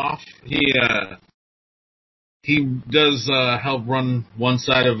jump off. He does help run one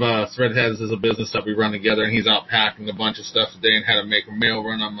side of Threadheads as a business that we run together, and he's out packing a bunch of stuff today and had to make a mail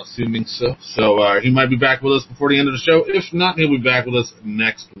run, I'm assuming so. So he might be back with us before the end of the show. If not, he'll be back with us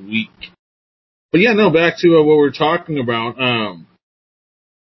next week. But yeah, no, back to what we're talking about.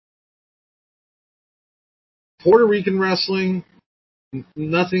 Puerto Rican wrestling,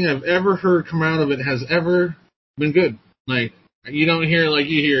 nothing I've ever heard come out of it has ever been good. Like, you don't hear, like,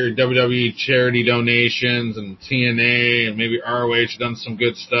 you hear WWE charity donations and TNA and maybe ROH done some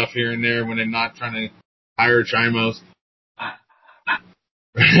good stuff here and there when they're not trying to hire Chimos.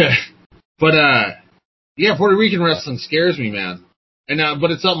 But, yeah, Puerto Rican wrestling scares me, man. And,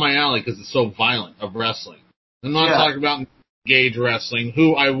 but it's up my alley because it's so violent of wrestling. I'm not talking about Gage wrestling,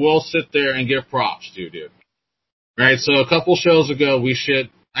 who I will sit there and give props to, dude. Right, so a couple shows ago,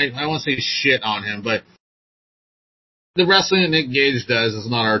 I won't say shit on him, but the wrestling that Nick Gage does is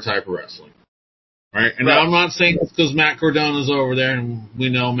not our type of wrestling. Right? And now I'm not saying it's because Matt Cordona's over there, and we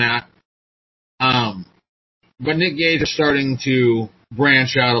know Matt. But Nick Gage is starting to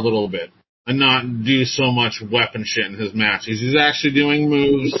branch out a little bit and not do so much weapon shit in his matches. He's actually doing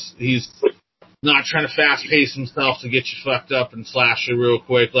moves. He's not trying to fast-pace himself to get you fucked up and slash you real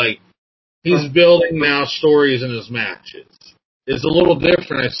quick. Like, he's building now stories in his matches. is a little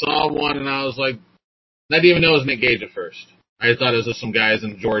different. I saw one and I was like, I didn't even know it was Nick Gage at first. I thought it was just some guys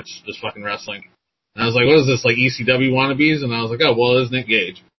in jorts just fucking wrestling. And I was like, what is this, like ECW wannabes? And I was like, oh, well, it is Nick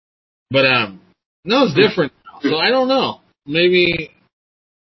Gage. But, no, it's different. So I don't know. Maybe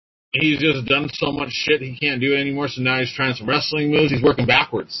he's just done so much shit he can't do it anymore, so now he's trying some wrestling moves. He's working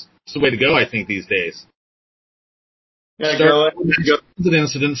backwards. It's the way to go, I think, these days. Yeah, Start with an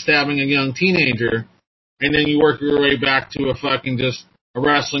incident stabbing a young teenager, and then you work your way back to a fucking just a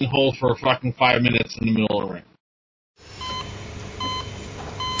wrestling hold for fucking 5 minutes in the middle of the ring.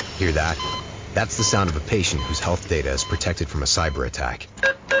 Hear that? That's the sound of a patient whose health data is protected from a cyber attack.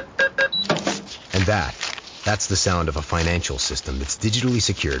 And that's the sound of a financial system that's digitally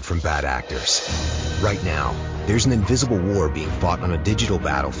secured from bad actors. Right now, there's an invisible war being fought on a digital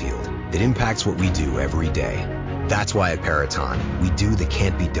battlefield that impacts what we do every day. That's why at Peraton, we do the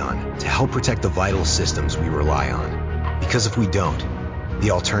can't be done to help protect the vital systems we rely on. Because if we don't,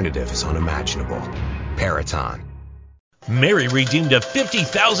 the alternative is unimaginable. Peraton. Mary redeemed a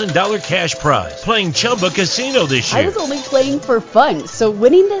 $50,000 cash prize playing Chumba Casino this year. I was only playing for fun, so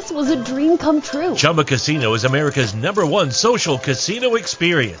winning this was a dream come true. Chumba Casino is America's #1 social casino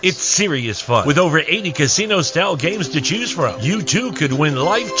experience. It's serious fun. With over 80 casino-style games to choose from, you too could win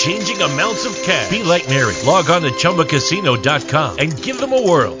life-changing amounts of cash. Be like Mary. Log on to ChumbaCasino.com and give them a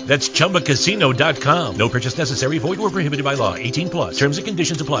whirl. That's ChumbaCasino.com. No purchase necessary. Void where prohibited by law. 18 plus. Terms and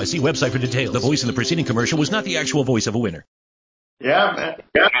conditions apply. See website for details. The voice in the preceding commercial was not the actual voice of a winner. Yeah, man.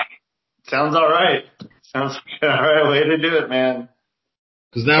 Yeah. Sounds all right. Sounds like an all right way to do it, man.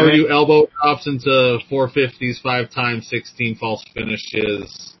 Because now we do elbow drops into 450s, 5 times 16 false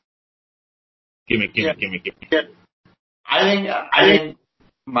finishes. Gimmick. Yeah. I think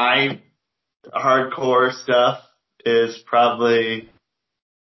my hardcore stuff is probably,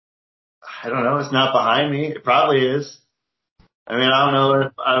 I don't know, it's not behind me. It probably is. I mean, I don't know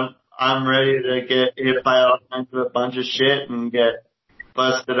if I'm ready to get hit by all kinds of a bunch of shit and get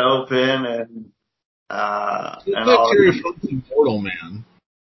busted open and all Terry Funk's immortal, man.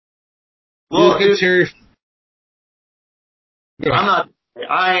 Well,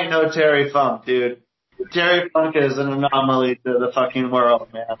 I ain't no Terry Funk, dude. Terry Funk is an anomaly to the fucking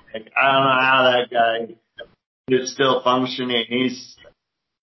world, man. Like, I don't know how that guy is still functioning.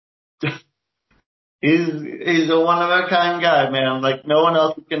 He's a one-of-a-kind guy, man. Like, no one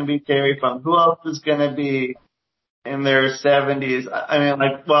else is going to be Terry Funk. Who else is going to be in their 70s?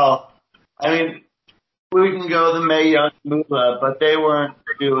 We can go the Mae Young Moolah, but they weren't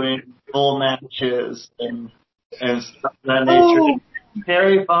doing full matches and stuff of that nature.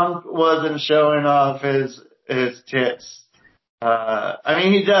 Terry Funk wasn't showing off his tits.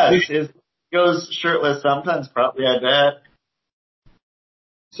 He does. He goes shirtless sometimes, probably, I bet.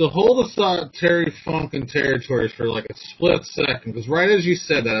 So hold a thought, Terry Funk and territories for like a split second, because right as you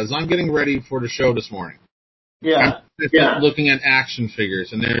said that, as I'm getting ready for the show this morning, I'm looking at action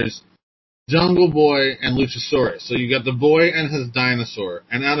figures, and there's Jungle Boy and Luchasaurus. So you got the boy and his dinosaur,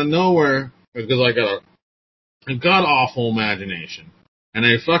 and out of nowhere, because I got a god-awful imagination, and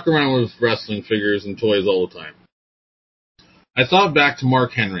I fuck around with wrestling figures and toys all the time, I thought back to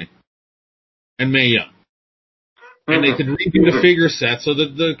Mark Henry and Mae Young. And they could redo the figure set. So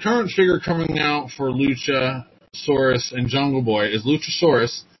the current figure coming out for Luchasaurus and Jungle Boy is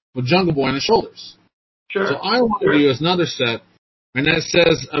Luchasaurus with Jungle Boy on his shoulders. Sure. So I want to do another set, and that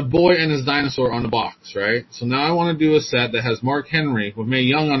says a boy and his dinosaur on the box, right? So now I want to do a set that has Mark Henry with Mae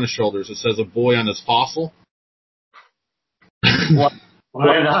Young on his shoulders. It says a boy on his fossil.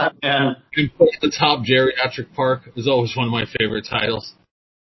 Why not, man? And put at the top Geriatric Park is always one of my favorite titles.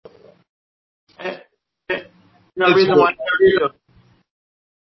 No reason why.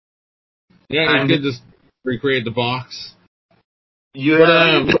 Yeah, you could just recreate the box. You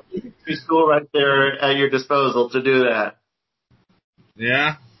have a school right there at your disposal to do that.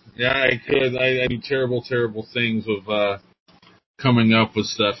 Yeah, I could. I do terrible, terrible things with coming up with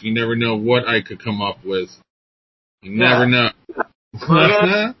stuff. You never know what I could come up with. You never know. If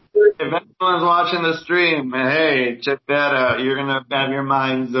anyone's watching the stream, hey, check that out. You're going to have your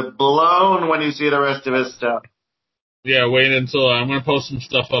minds blown when you see the rest of his stuff. Yeah, wait until I'm going to post some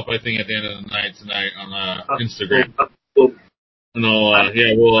stuff up, I think, at the end of the night tonight on Instagram. And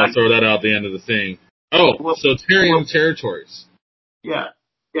we'll throw that out at the end of the thing. Oh, so Terry and territories. Yeah.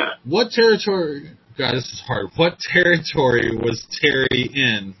 What territory? God, this is hard. What territory was Terry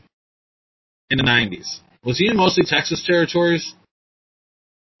in the 90s? Was he in mostly Texas territories?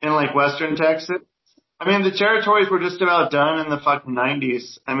 In like Western Texas? The territories were just about done in the fucking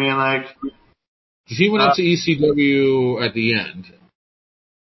 90s. He went up to ECW at the end.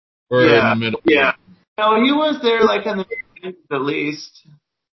 Or in the middle. Yeah. No, he was there like in the at least.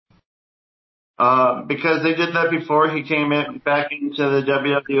 Because they did that before he came back into the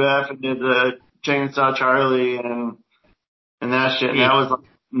WWF and did the Chainsaw Charlie and that shit. And that was like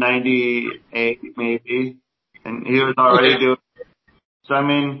 98 maybe. And he was already doing, so I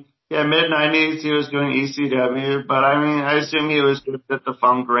mean, yeah, mid-90s he was doing ECW, but I mean, I assume he was just at the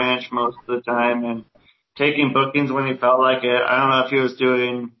Funk Ranch most of the time and taking bookings when he felt like it. I don't know if he was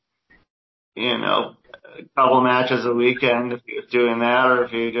doing, you know, a couple matches a weekend, if he was doing that, or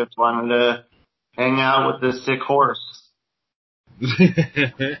if he just wanted to hang out with this sick horse. I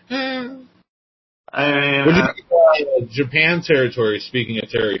mean, what do you think about Japan territory, speaking of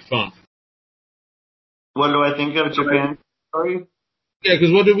Terry Funk? What do I think of Japan territory? Yeah,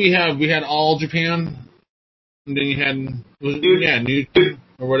 because what did we have? We had All Japan, and then you had, New Japan,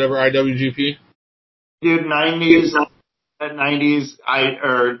 or whatever, IWGP. Dude, 90s,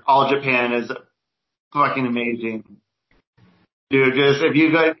 All Japan is fucking amazing. Dude, just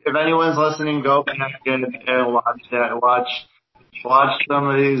if anyone's listening, go back and watch that. Watch some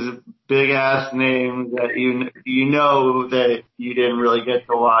of these big ass names that you know that you didn't really get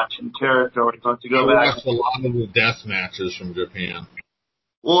to watch in territory. So to go back, watched a lot of the death matches from Japan.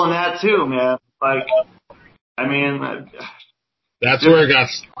 Well, and that too, man. Like, I mean, that's where it got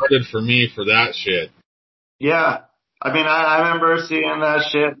started for me for that shit. Yeah, I mean, I remember seeing that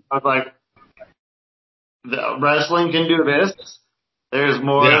shit. I was like, the wrestling can do this. There's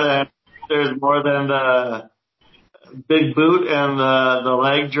more than the big boot and the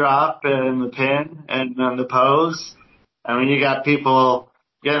leg drop and the pin and the pose. I mean, you got people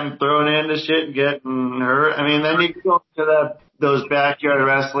getting thrown into shit and getting hurt. I mean, then you go to those backyard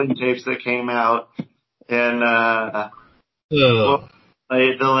wrestling tapes that came out in the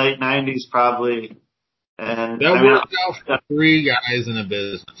late 90s probably. And that worked out for three guys in a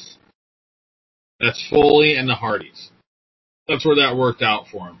business. That's Foley and the Hardys. That's where that worked out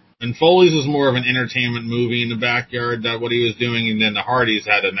for him. And Foley's was more of an entertainment movie in the backyard, that what he was doing, and then the Hardys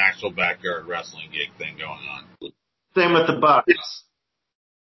had an actual backyard wrestling gig thing going on. Same with the Bucks.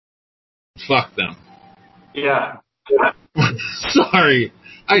 Fuck them. Yeah. Sorry.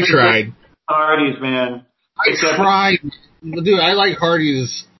 I tried. Hardys, man. I tried. Dude, I like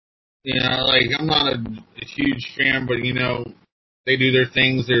Hardys. You know, like, I'm not a huge fan, but, you know, they do their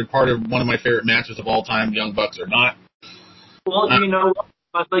things. They're part of one of my favorite matches of all time, Young Bucks or not. Well, you know,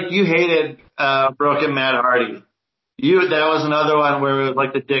 but like you hated Broken Matt Hardy. That was another one where it was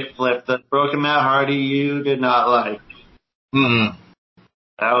like the dick flip. The Broken Matt Hardy you did not like. Mm-mm.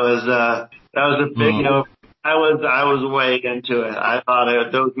 That was a big no. I was way into it. I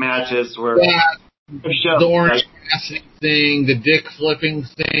thought those matches were the orange passing thing, the dick flipping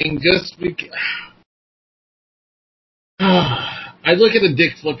thing, just because. I look at the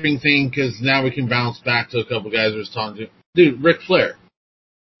dick flipping thing because now we can bounce back to a couple guys I was talking to. Dude, Ric Flair.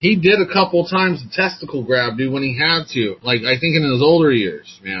 He did a couple times the testicle grab, dude, when he had to. Like, I think in his older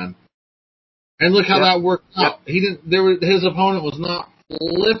years, man. And look how that worked out. He didn't. His opponent was not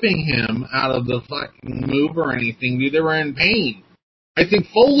flipping him out of the fucking move or anything, dude. They were in pain. I think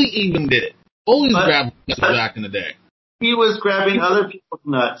Foley even did it. Foley's grabbed nuts back in the day. He was grabbing other people's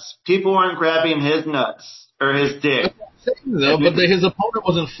nuts. People weren't grabbing his nuts or his dick. Though, but his opponent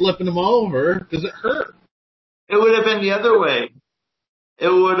wasn't flipping him over because it hurt. It would have been the other way. It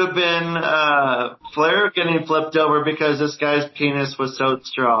would have been Flair getting flipped over because this guy's penis was so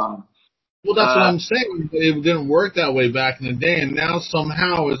strong. Well, that's what I'm saying. It didn't work that way back in the day, and now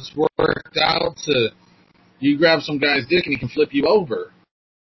somehow it's worked out to you grab some guy's dick and he can flip you over.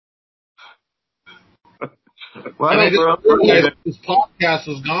 This podcast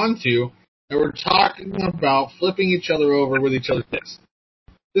was gone to, and we're talking about flipping each other over with each other's dicks.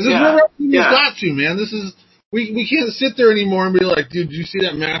 This is where wrestling has got to, man. This is we can't sit there anymore and be like, dude, did you see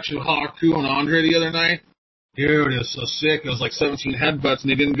that match of Haku and Andre the other night? Dude, it was so sick. It was like 17 headbutts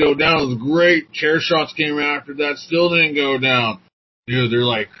and they didn't go down. It was great. Chair shots came after that, still didn't go down. Dude, they're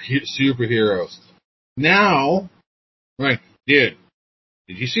like superheroes. Now, right, dude,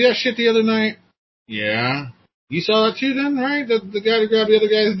 did you see that shit the other night? Yeah. You saw that too then, right? The guy that grabbed the other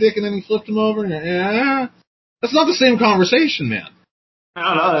guy's dick and then he flipped him over? Yeah. That's not the same conversation, man.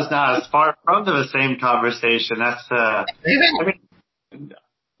 No, that's not. It's far from the same conversation. That's, I mean,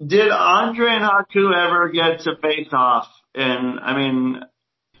 did Andre and Haku ever get to face off? And, I mean,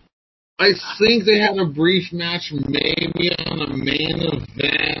 I think they had a brief match maybe on the main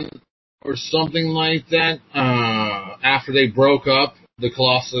event or something like that, after they broke up the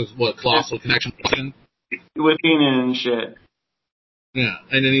Colossal Connection. With Heenan and shit. Yeah,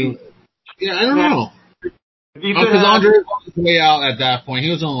 and then I don't know. Because Andre was way out at that point. He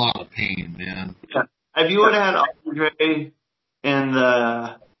was in a lot of pain, man. Yeah. If you would have had Andre in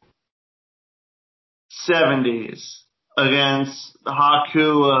the 70s against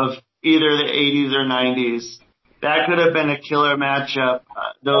Haku of either the 80s or 90s. That could have been a killer matchup.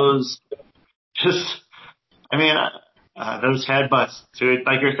 Those headbutts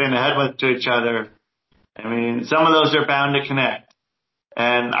like you're saying, the headbutts to each other. I mean, some of those are bound to connect.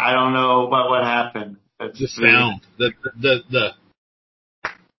 And I don't know what would happen. The sound. The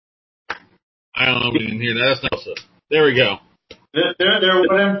I don't know if you can hear that. That's not so. There we go. There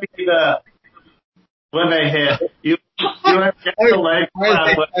wouldn't be when they hit. You have to get the leg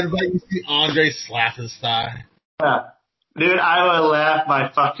slap. You see Andre slap his thigh. Yeah. Dude, I would laugh my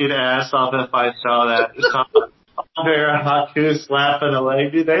fucking ass off if I saw that. Andre or Haku slapping a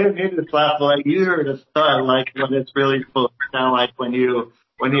leg. Dude, they didn't need to slap the leg. You heard a thud like what it's really supposed to sound like when you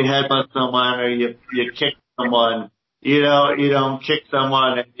headbutt someone or you kick someone. You don't kick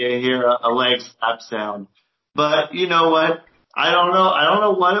someone and you hear a leg slap sound. But you know what? I don't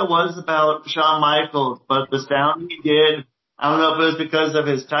know what it was about Shawn Michaels, but the sound he did, I don't know if it was because of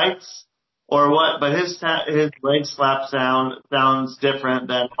his tights or what, but his leg slap sounds different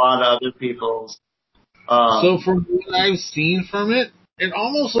than a lot of other people's. So from what I've seen from it, it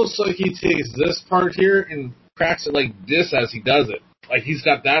almost looks like he takes this part here and cracks it like this as he does it. Like he's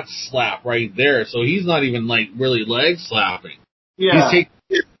got that slap right there, so he's not even like really leg slapping. Yeah. He's taking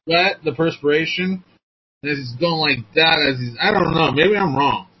the sweat, the perspiration, and he's going like that as he's. I don't know. Maybe I'm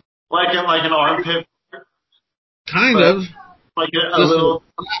wrong. Like an armpit. Kind of. Like a little.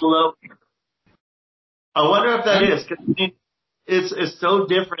 I wonder if that is because it's so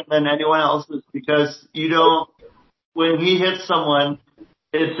different than anyone else's because when he hits someone,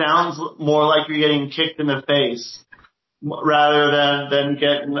 it sounds more like you're getting kicked in the face rather than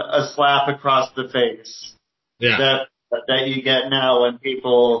getting a slap across the face. Yeah. That you get now when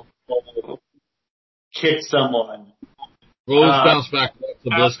people kick someone. Well, let's bounce back. The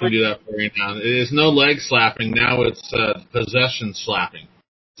Bliss can do that for you now. It's no leg slapping. Now it's possession slapping.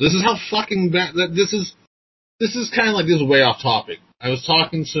 So this is how fucking bad. This is kind of like, this is way off topic. I was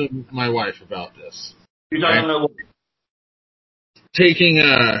talking to my wife about this. You're talking about taking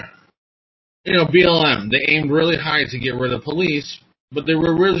BLM. They aimed really high to get rid of police, but they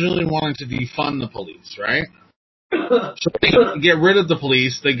were originally wanting to defund the police, right? So they get rid of the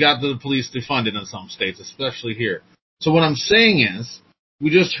police. They got the police defunded in some states, especially here. So what I'm saying is, we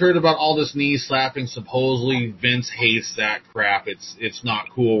just heard about all this knee slapping. Supposedly Vince hates that crap. It's not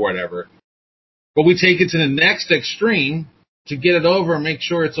cool, whatever. But we take it to the next extreme to get it over and make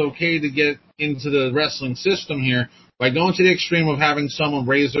sure it's okay to get into the wrestling system here by going to the extreme of having someone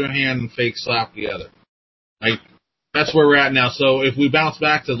raise their hand and fake slap the other. Like, that's where we're at now. So if we bounce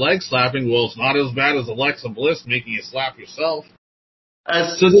back to leg slapping, well, it's not as bad as Alexa Bliss making you slap yourself.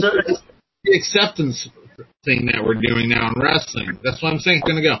 So this is the acceptance thing that we're doing now in wrestling. That's what I'm saying. It's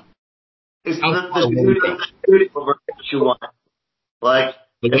going to go. It's the beauty over what you want. Like,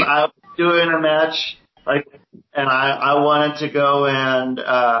 if I was doing a match, and I wanted to go and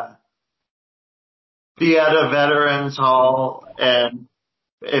be at a Veterans Hall and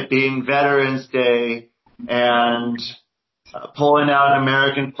it being Veterans Day and pulling out an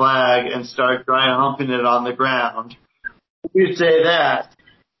American flag and start dry humping it on the ground. You say that,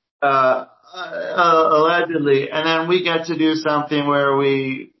 allegedly, and then we get to do something where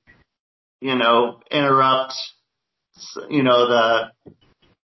we, interrupt, I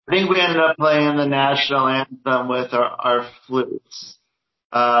think we ended up playing the national anthem with our flutes,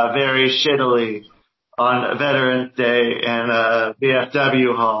 very shittily on Veterans Day in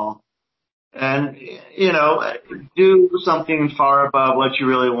VFW Hall. And, do something far above what you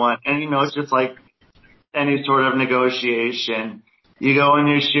really want. And, it's just like any sort of negotiation. You go and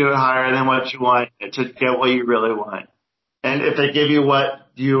you shoot higher than what you want to get what you really want. And if they give you what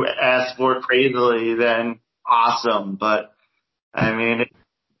you ask for crazily, then awesome. But, I mean,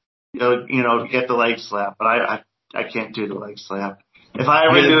 get the leg slap. But I can't do the leg slap. If I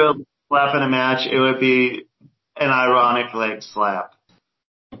ever do a slap in a match, it would be an ironic leg slap.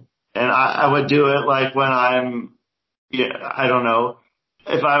 And I would do it like when I'm, I don't know,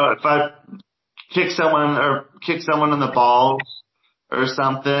 if I kick someone in the balls or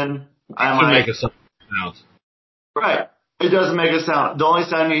something, I might make a sound. Right. It doesn't make a sound. The only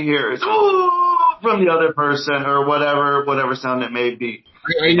sound you hear is from the other person or whatever sound it may be.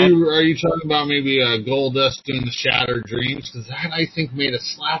 Are you talking about maybe Goldust doing the Shattered Dreams? Because that, I think, made a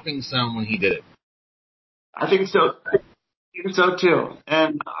slapping sound when he did it. I think so. Too.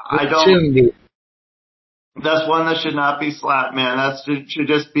 And I don't. That's one that should not be slapped, man. That should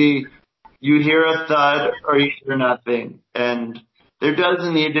just be, you hear a thud or you hear nothing. And there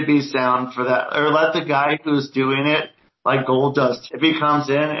doesn't need to be sound for that. Or let the guy who's doing it, like Gold Dust, if he comes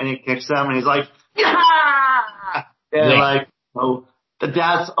in and he kicks them and he's like, yeah! And like, oh,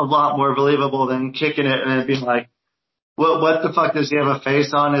 that's a lot more believable than kicking it and then being like, what the fuck, does he have a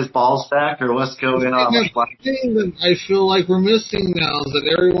face on his ball sack or what's going on? The thing that I feel like we're missing now is that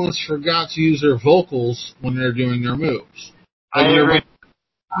everyone's forgot to use their vocals when they're doing their moves. Like, I agree.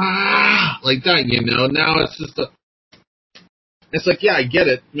 Like that, you know. Now it's just it's like, yeah, I get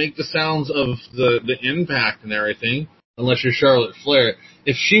it. Make the sounds of the impact and everything, unless you're Charlotte Flair.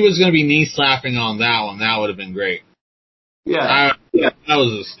 If she was going to be knee slapping on that one, that would have been great. Yeah. That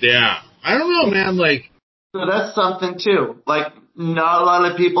was just, yeah. I don't know, man, like. So that's something too. Like, not a lot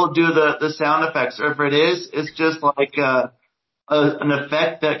of people do the sound effects, or if it is, it's just like an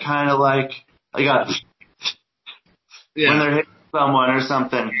effect that kind of like when they're hitting someone or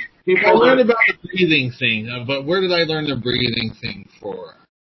something. I learned about the breathing thing, but where did I learn the breathing thing for?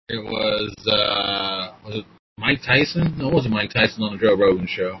 It was it Mike Tyson? No, it wasn't Mike Tyson on the Joe Rogan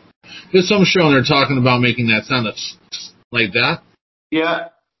show. There's some show and they're talking about making that sound of like that. Yeah.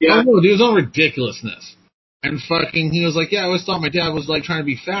 Oh no, dude, it was on ridiculousness. And fucking, he was like, yeah, I always thought my dad was like trying to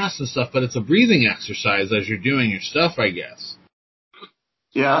be fast and stuff, but it's a breathing exercise as you're doing your stuff, I guess.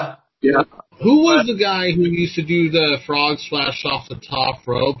 Yeah. Who was the guy who used to do the frog splash off the top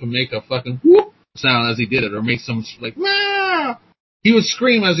rope and make a fucking whoop sound as he did it, or make some like, Wah! He would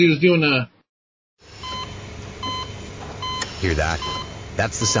scream as he was doing a. Hear that?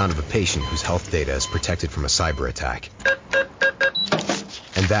 That's the sound of a patient whose health data is protected from a cyber attack.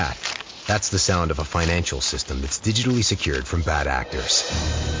 And that's the sound of a financial system that's digitally secured from bad actors.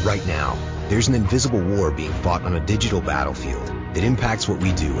 Right now, there's an invisible war being fought on a digital battlefield that impacts what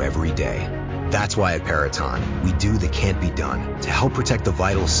we do every day. That's why at Peraton, we do the can't be done to help protect the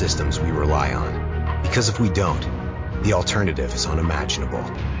vital systems we rely on. Because if we don't, the alternative is unimaginable.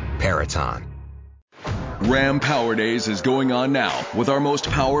 Peraton. Ram Power Days is going on now with our most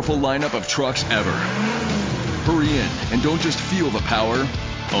powerful lineup of trucks ever. Hurry in and don't just feel the power,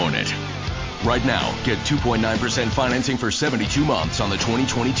 own it. Right now, get 2.9% financing for 72 months on the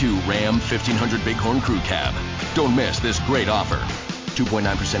 2022 Ram 1500 Bighorn Crew Cab. Don't miss this great offer. 2.9%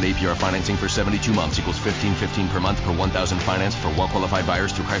 APR financing for 72 months equals $1,515 per month per 1,000 financed for well-qualified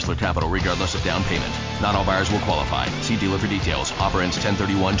buyers through Chrysler Capital regardless of down payment. Not all buyers will qualify. See dealer for details. Offer ends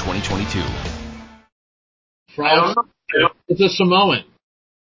 10/31/2022. It's a Samoan.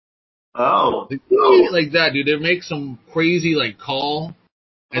 Oh. Like that, dude. They make some crazy like call.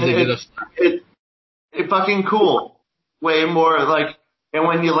 And they did it's fucking cool. Way more like, and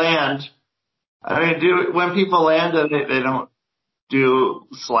when you land, when people land, they don't do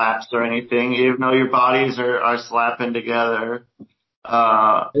slaps or anything, even though your bodies are slapping together.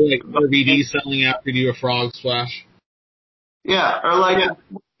 Like RVD selling after you do a frog splash. Yeah, or like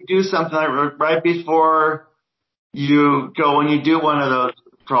you do something like right before you go, when you do one of those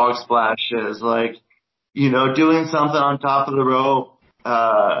frog splashes, like, doing something on top of the rope. Like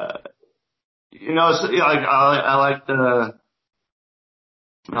I like the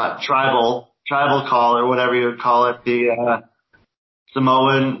not tribal call or whatever you would call it, the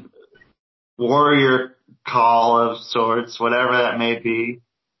Samoan warrior call of sorts, whatever that may be,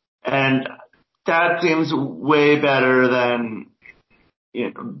 and that seems way better than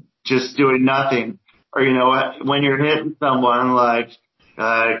just doing nothing. Or when you're hitting someone like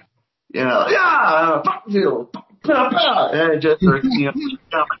yeah, fuck you. And it just,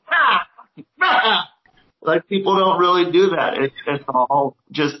 like people don't really do that. It's all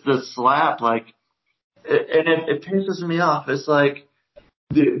just the slap, like, and it pisses me off. It's like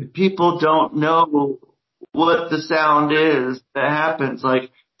people don't know what the sound is that happens.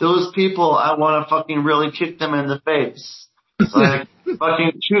 Like those people, I want to fucking really kick them in the face, like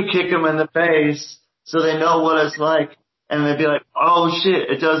fucking kick them in the face so they know what it's like. And they'd be like, oh shit,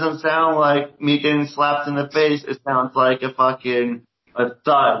 it doesn't sound like me getting slapped in the face. It sounds like a fucking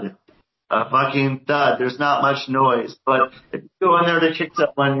thud. There's not much noise. But if you go in there to kick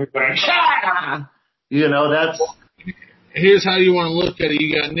someone, you're going, that's... Here's how you want to look at it.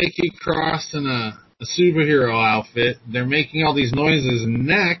 You got Nikki Cross in a superhero outfit. They're making all these noises.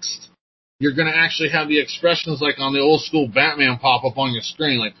 Next, you're going to actually have the expressions like on the old school Batman pop up on your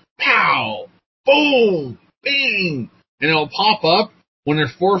screen, like pow, boom, bing. And it'll pop up when they're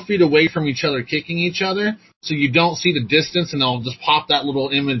 4 feet away from each other, kicking each other, so you don't see the distance, and they'll just pop that little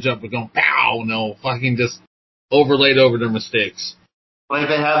image up and go, pow, and they'll fucking just overlaid over their mistakes. Like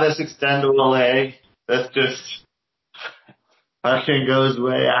they have this extendable leg that's just fucking goes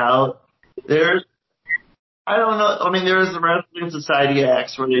way out. I don't know, there's the Wrestling Society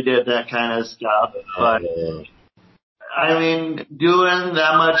X where they did that kind of stuff, but I mean, doing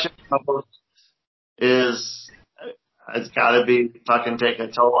that much it's gotta be fucking take a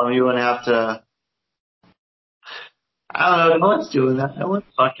toll on you and have to, I don't know, no one's doing that. No one's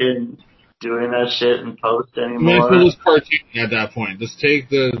fucking doing that shit in post anymore. I mean, it's cartoon at that point. Just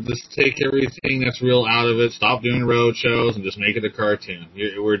take everything that's real out of it. Stop doing road shows and just make it a cartoon.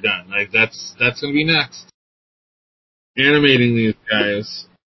 We're done. Like that's gonna be next. Animating these guys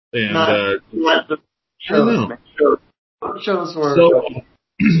and I don't know. Shows were. So,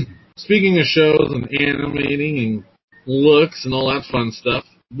 speaking of shows and animating and looks and all that fun stuff,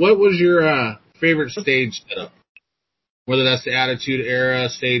 what was your favorite stage setup? Whether that's the Attitude Era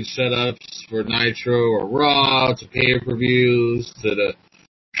stage setups for Nitro or Raw, to pay-per-views, to the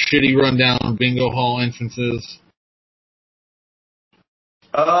shitty rundown bingo hall entrances.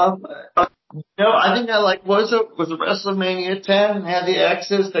 I think I like, was it WrestleMania 10 had the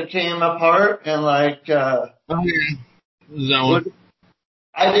X's that came apart and like, oh yeah. Is that one?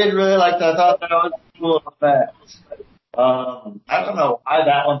 I did really like that. I thought that was a cool effect. I don't know why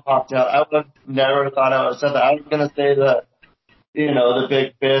that one popped out. I would have never thought I would have said that. I was gonna say the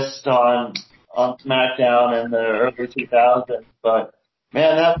big fist on SmackDown in the early 2000s, but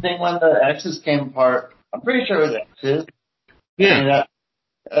man, that thing when the X's came apart, I'm pretty sure it was X's. Yeah. I mean,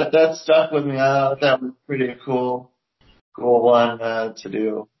 that stuck with me. I thought that was pretty cool one to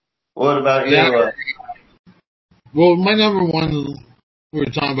do. What about you? Well, my number one, we were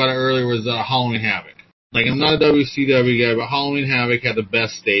talking about it earlier, was Halloween Havoc. Like, I'm not a WCW guy, but Halloween Havoc had the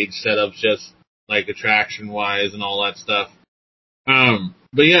best stage setups, just like attraction-wise and all that stuff.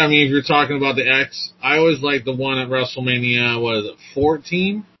 But yeah, I mean, if you're talking about the X, I always liked the one at WrestleMania,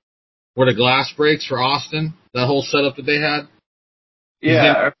 14? Where the glass breaks for Austin? That whole setup that they had?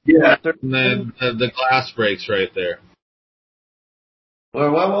 Yeah. And the glass breaks right there. Or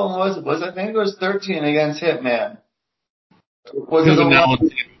what one was it? I think it was 13 against Hitman. Was it the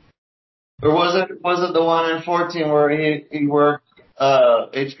one? Or was it the one in 14 where he worked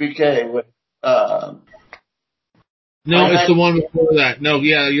HBK with No, it's the one before that. No,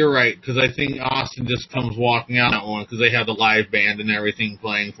 yeah, you're right, because I think Austin just comes walking out that one because they have the live band and everything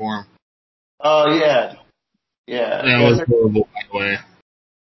playing for him. Oh yeah. Yeah. That was horrible, by the way.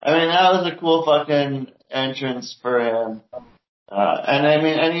 I mean, that was a cool fucking entrance for him. And I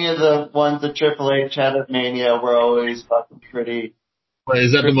mean, any of the ones that Triple H had at Mania were always fucking pretty. Wait,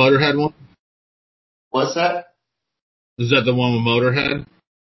 is that the Motorhead one? What's that? Is that the one with Motorhead?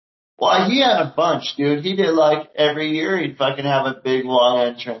 Well, he had a bunch, dude. He did like every year he'd fucking have a big long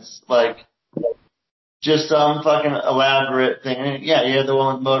entrance, like just some fucking elaborate thing. And yeah, you had the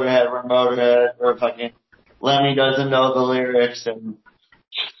one with Motorhead where fucking Lemmy doesn't know the lyrics and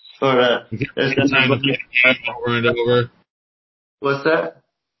sort of. Over and over. What's that?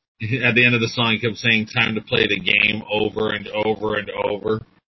 At the end of the song, he kept saying, "Time to play the game over and over and over."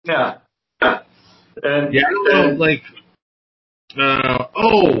 Yeah. And like,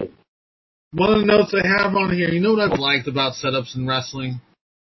 one of the notes I have on here, you know what I've liked about setups in wrestling?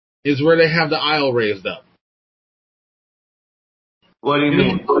 Is where they have the aisle raised up. What do you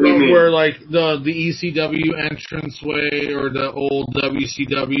mean? Where like the ECW entranceway or the old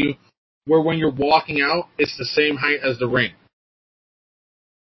WCW, where when you're walking out, it's the same height as the ring.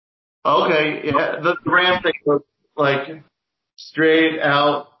 Okay, yeah, the ramp thing goes like straight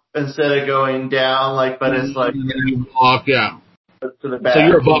out instead of going down, like, but it's like you walk, yeah. To the back. So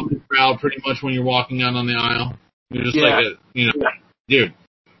you're above the crowd pretty much when you're walking out on the aisle. You're just dude.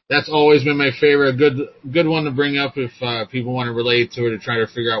 That's always been my favorite. Good one to bring up if people want to relate to it or try to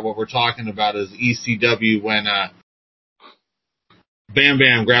figure out what we're talking about is ECW when Bam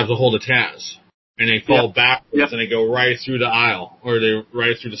Bam grabs a hold of Taz and they fall backwards and they go right through the aisle or they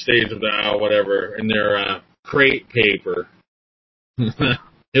right through the stage of the aisle, whatever, in their crate paper.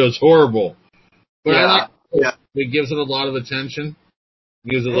 It was horrible, but I like it. It gives it a lot of attention.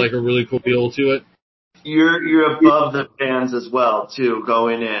 Gives it like a really cool feel to it. You're above the fans as well too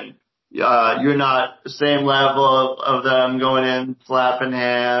going in. You're not the same level of them going in flapping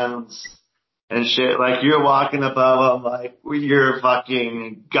hands and shit. Like you're walking above them like you're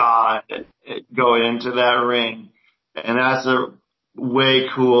fucking God going into that ring, and that's a way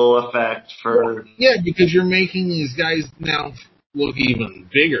cool effect for. Yeah, because you're making these guys now look even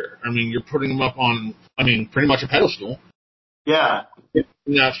bigger. I mean, you're putting them up on, pretty much a pedestal. Yeah. In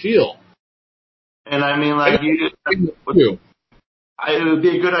that feel. And I mean, like, it would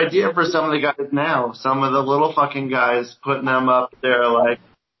be a good idea for some of the guys now. Some of the little fucking guys putting them up there, like,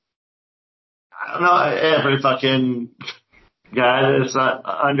 I don't know, every fucking guy that's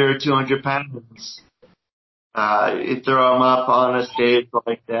under 200 pounds. You throw them up on a stage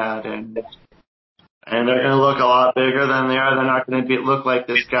like that, and and they're going to look a lot bigger than they are. They're not going to look like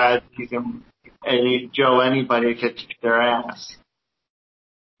this guy that you can anybody could kick their ass.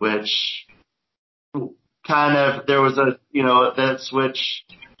 Which kind of, there was that switch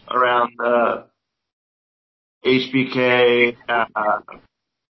around the HBK,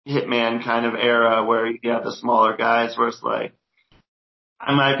 Hitman kind of era where you have the smaller guys where it's like,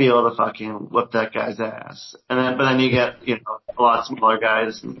 I might be able to fucking whip that guy's ass. But then you get, a lot smaller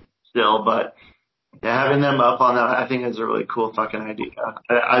guys still, but yeah, having them up on that, I think is a really cool fucking idea.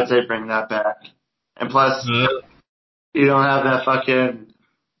 I'd say bring that back. And plus, you don't have that fucking,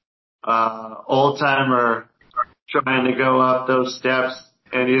 old timer trying to go up those steps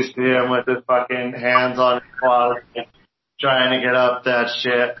and you see him with his fucking hands on his quads trying to get up that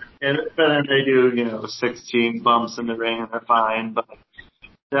shit. And then they do, 16 bumps in the ring and they're fine. But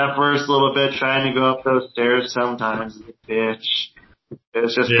that first little bit trying to go up those stairs sometimes is a bitch.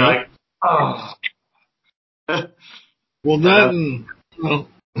 It's just like, oh. Well,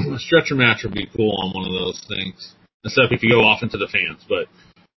 a stretcher match would be cool on one of those things. Except if you go off into the fans, but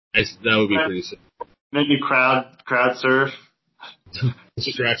that would be pretty sick. Maybe crowd surf.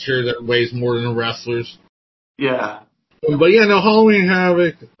 Stretcher that weighs more than a wrestler's. Yeah. But yeah, no, Halloween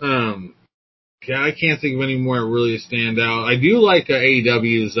Havoc. I can't think of any more that really stand out. I do like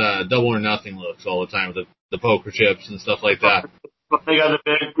AEW's Double or Nothing looks all the time with the poker chips and stuff like that. They got the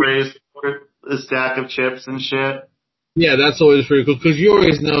big raised the stack of chips and shit. Yeah, that's always pretty cool because you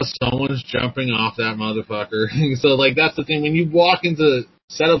always know someone's jumping off that motherfucker. So like that's the thing when you walk into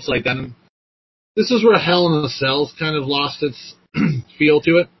setups like that. And this is where Hell in a Cell's kind of lost its feel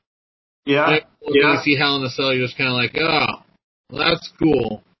to it. Yeah. When you see Hell in a Cell, you're just kind of like, oh, well, that's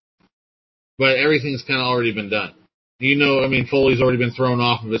cool. But everything's kind of already been done. Foley's already been thrown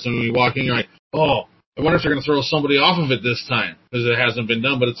off of it. So when you walk in, you're like, oh, I wonder if they're going to throw somebody off of it this time because it hasn't been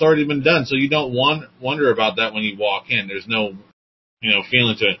done. But it's already been done. So you don't wonder about that when you walk in. There's no,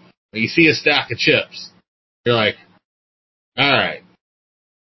 feeling to it. When you see a stack of chips, you're like, all right.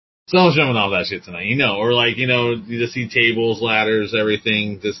 Someone's jumping off that shit tonight, or like, you just see tables, ladders,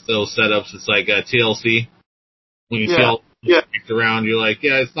 everything, just those setups. It's like TLC. When you see all kicked around, you're like,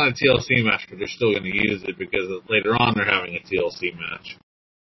 yeah, it's not a TLC match, but they're still going to use it because later on they're having a TLC match.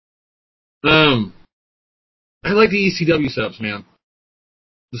 I like the ECW setups, man.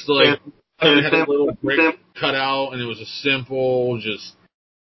 Just like, it had a little break cut out, and it was a simple, just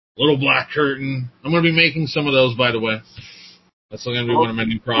little black curtain. I'm going to be making some of those, by the way. That's going to be one of my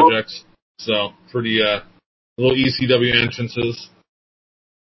new projects. So, pretty, little ECW entrances.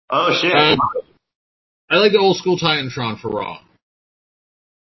 Oh, shit. I like the old school Titantron for Raw.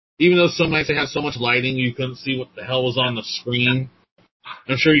 Even though some nights they have so much lighting, you couldn't see what the hell was on the screen.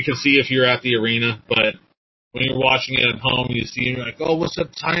 I'm sure you can see if you're at the arena, but when you're watching it at home, you see, you're like, oh, what's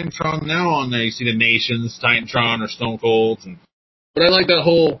that Titantron now on there? You see the Nations, Titantron, or Stone Cold. But I like that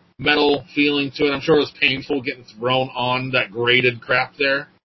whole metal feeling to it. I'm sure it was painful getting thrown on that grated crap there.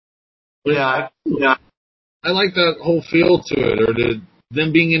 But yeah. I like that whole feel to it, or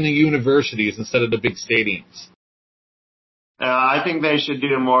them being in the universities instead of the big stadiums. I think they should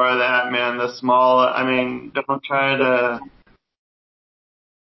do more of that, man. Don't try to...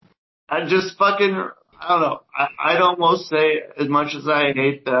 I don't know. I'd almost say, as much as I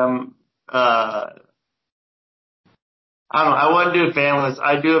hate them, I don't know. I wouldn't do fanless.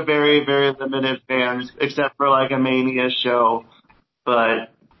 I do a very, very limited fans, except for like a Mania show.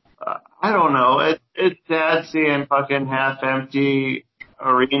 But I don't know. It's sad seeing fucking half-empty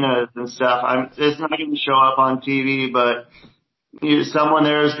arenas and stuff. It's not going to show up on TV, but someone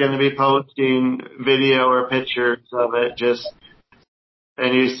there is going to be posting video or pictures of it.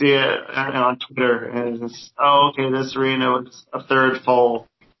 And you see it on Twitter, and it's okay. This arena was a third full,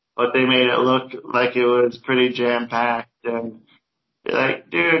 but they made it look like it was pretty jam packed. And you're like,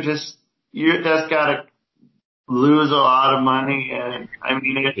 dude, just got to lose a lot of money, and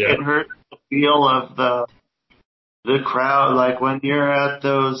it hurts the feel of the crowd. Like when you're at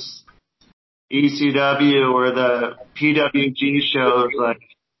those ECW or the PWG shows, like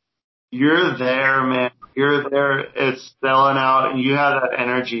you're there, man. You're there. It's selling out, and you have that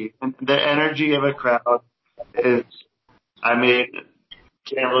energy. And the energy of a crowd is,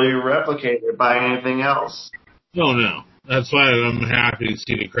 can't really replicate it by anything else. No. That's why I'm happy to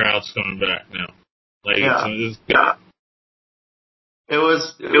see the crowds coming back now. It's It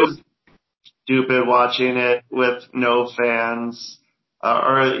was stupid watching it with no fans,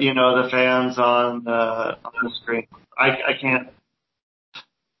 or the fans on the screen. I can't.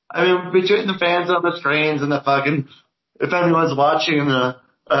 Between the fans on the screens and the fucking, if anyone's watching the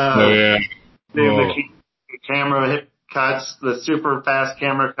camera hit cuts, the super fast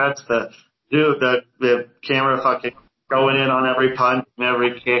camera cuts, the dude, the camera fucking going in on every punch and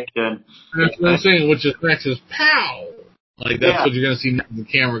every kick, and that's what I'm saying. Which is next is pow. Like that's what you're gonna see the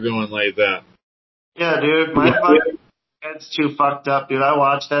camera going like that. Yeah, dude, my fucking head's too fucked up, dude. I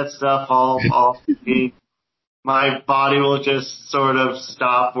watch that stuff all week. My body will just sort of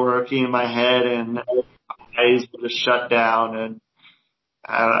stop working in my head, and my eyes will just shut down, and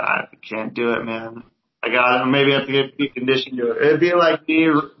I can't do it, man. Maybe I have to get conditioned to it. It'd be like me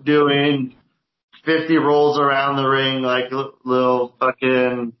doing 50 rolls around the ring, like little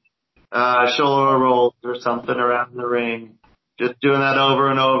fucking, shoulder rolls or something around the ring. Just doing that over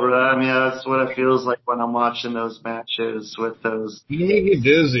and over. I mean, that's what it feels like when I'm watching those matches with those. You make me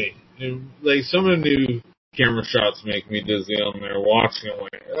dizzy. Like some of the new camera shots make me dizzy on there watching. I'm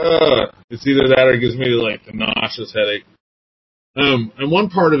like, ugh. It's either that or it gives me like the nauseous headache. And one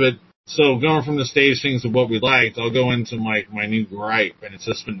part of it, so going from the stage things to what we liked, I'll go into my new gripe, and it's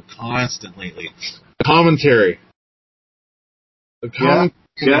just been constant lately. The commentary. The commentary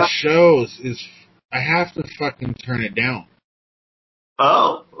in the shows is, I have to fucking turn it down.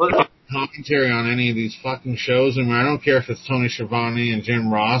 Oh. Commentary on any of these fucking shows, and I don't care if it's Tony Schiavone and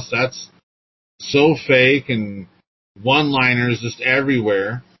Jim Ross, that's so fake, and one-liners just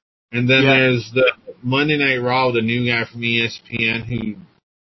everywhere. And then there's the Monday Night Raw with a new guy from ESPN who,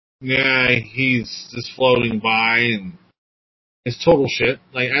 he's just floating by, and it's total shit.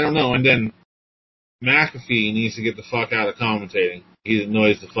 Like, I don't know. And then McAfee needs to get the fuck out of commentating. He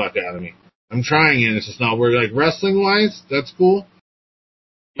annoys the fuck out of me. I'm trying it, it's just not working. Like, wrestling-wise, that's cool.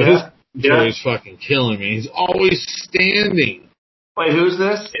 But his commentary is fucking killing me. He's always standing. Wait, who's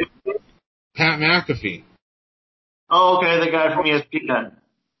this? Pat McAfee. Oh, okay, the guy from ESPN.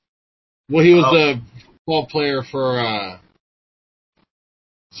 Well, he was a football player for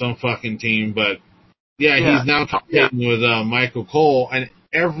some fucking team, but he's now commentating with Michael Cole, and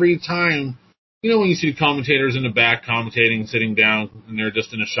every time, you know when you see commentators in the back commentating, sitting down, and they're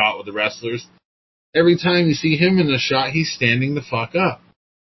just in a shot with the wrestlers? Every time you see him in the shot, he's standing the fuck up.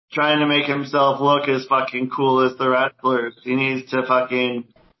 Trying to make himself look as fucking cool as the wrestlers. He needs to fucking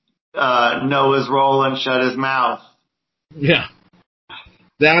know his role and shut his mouth. Yeah.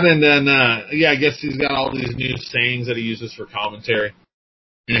 That, and then, I guess he's got all these new sayings that he uses for commentary.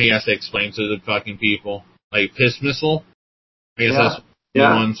 And he has to explain to the fucking people. Like, piss missile? I guess that's the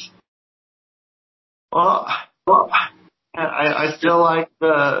ones. Well, I still like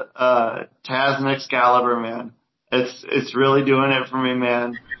the Taz and Excalibur, man. It's really doing it for me,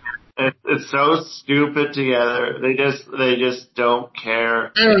 man. It's so stupid together. They just don't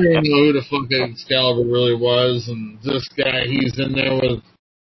care. I don't even know who the fuck Excalibur really was, and this guy, he's in there with,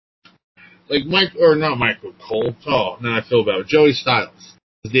 like, not Michael Cole. Oh, now I feel bad. Joey Styles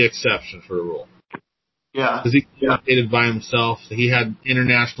is the exception for the rule. Yeah. Because he communicated by himself. He had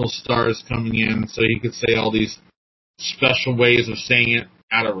international stars coming in, so he could say all these special ways of saying it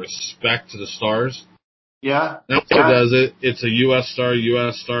out of respect to the stars. Yeah. That's how he does it. It's a U.S. star,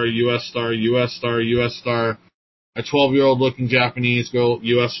 U.S. star, U.S. star, U.S. star, U.S. star. A 12-year-old looking Japanese girl,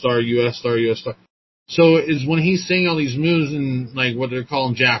 U.S. star, U.S. star, U.S. star. So is when he's saying all these moves in, like, what they're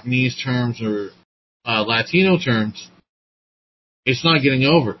calling Japanese terms or Latino terms, it's not getting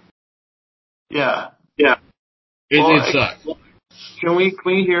over. Yeah. It sucks. Can we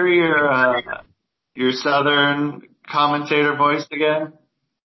hear your Southern commentator voice again?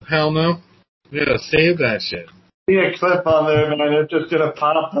 Hell no. Yeah, save that shit. See a clip on there, man. It's just gonna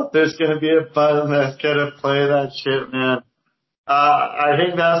pop up. There's gonna be a button that's gonna play that shit, man. I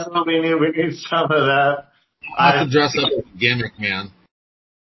think that's what we need. We need some of that. I have to dress up as a gimmick, man.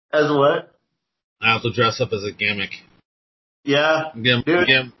 As what? I have to dress up as a gimmick. Yeah. Get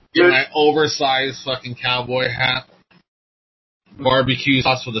my oversized fucking cowboy hat. Barbecue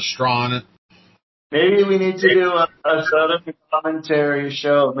sauce with a straw in it. Maybe we need to do a Southern commentary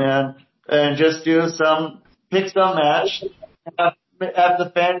show, man. And just pick some match. Have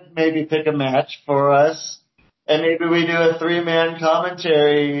the fans maybe pick a match for us. And maybe we do a 3-man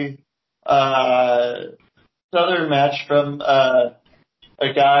commentary, Southern match from, a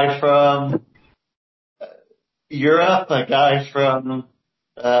guy from Europe, a guy from,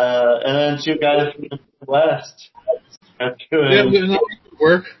 and then 2 guys from the West. It could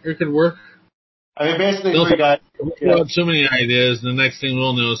work. I mean, basically 3 guys. We have so many ideas, and the next thing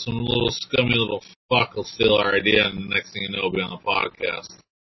we'll know, some little scummy little fuck will steal our idea, and the next thing you know, we'll be on the podcast.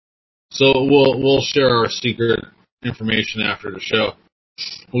 So we'll share our secret information after the show.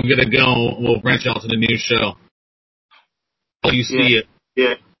 We'll get it going. We'll branch out to the new show. You see it.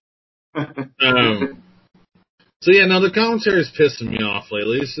 Yeah. So the commentary is pissing me off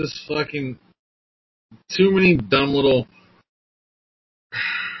lately. It's just fucking too many dumb little.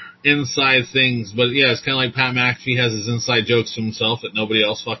 inside things, but yeah, it's kind of like Pat McAfee has his inside jokes to himself that nobody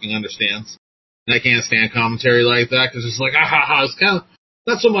else fucking understands. And I can't stand commentary like that because it's like, ah ha ha. It's kind of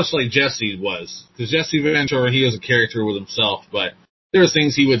not so much like Jesse was, because Jesse Ventura, he was a character with himself, but there were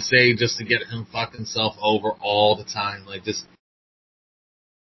things he would say just to get him fucking himself over all the time. Like just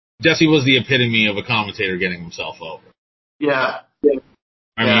Jesse was the epitome of a commentator getting himself over. Yeah.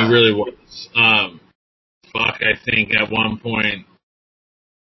 I mean, he really was. I think at one point,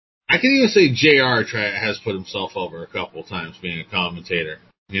 I can even say JR has put himself over a couple times being a commentator.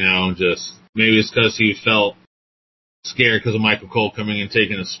 You know, just maybe it's because he felt scared because of Michael Cole coming and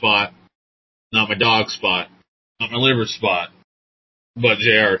taking a spot. Not my dog spot, not my liver spot, but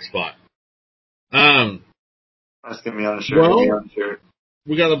JR's spot. That's going to be on the shirt. Well,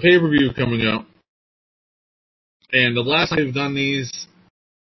 we got a pay-per-view coming up. And the last time we've done these,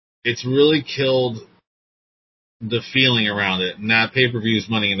 it's really killed the feeling around it. And that pay-per-view is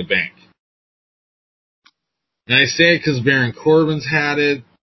Money in the Bank. And I say it because Baron Corbin's had it.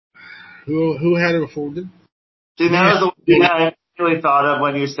 Who had it before? See, that was the one I really thought of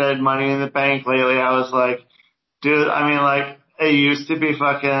when you said Money in the Bank lately. I was like, dude, I mean, like, it used to be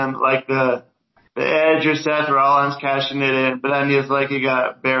fucking, like, the Edge or Seth Rollins cashing it in, but then it's like you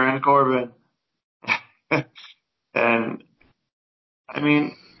got Baron Corbin. And, I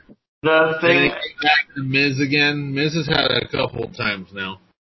mean, the thing... Back to Miz again. Miz has had it a couple of times now.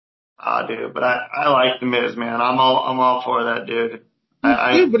 Dude, but I like the Miz, man. I'm all for that, dude.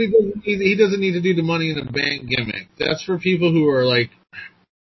 Yeah, but he doesn't need to do the Money in the Bank gimmick. That's for people who are like,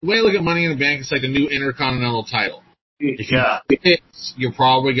 the way I look at Money in the Bank, it's like a new Intercontinental title. You're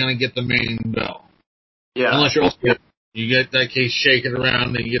probably going to get the main belt. Yeah. Unless you're also, you get that case, shake it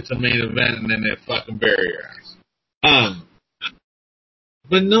around, then you get to the main event, and then they fucking bury your ass.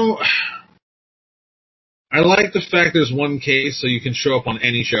 But no, I like the fact there's one case so you can show up on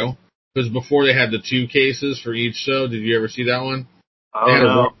any show. Because before they had the 2 cases for each show. Did you ever see that one? They had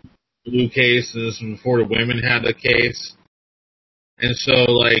a blue case, and this was before the women had the case. And so,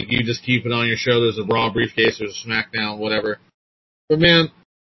 like, you just keep it on your show. There's a Raw briefcase, there's a SmackDown, whatever. But, man,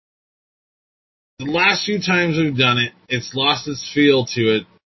 the last few times we've done it, it's lost its feel to it.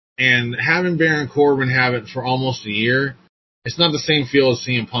 And having Baron Corbin have it for almost a year, it's not the same feel as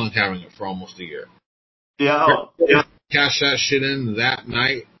CM Punk having it for almost a year. Yeah. Cash that shit in that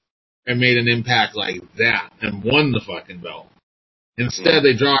night and made an impact like that and won the fucking belt. Instead,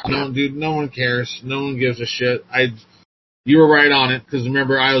 they dropped, no, dude, no one cares. No one gives a shit. You were right on it, because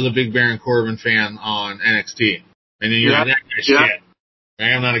remember, I was a big Baron Corbin fan on NXT. And then you're like, that guy's shit.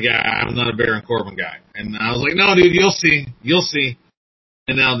 I'm not a guy, I'm not a Baron Corbin guy. And I was like, no, dude, you'll see.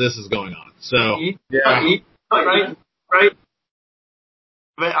 And now this is going on. So, Right.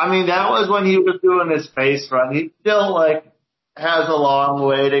 But, I mean, that was when he was doing his face run. He still, like, has a long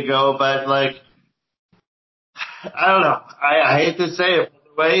way to go, but, like, I don't know. I hate to say it, but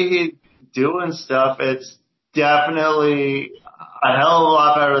the way he's doing stuff, it's definitely a hell of a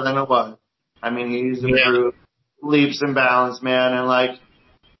lot better than it was. I mean, he's improved leaps and bounds, man, and, like,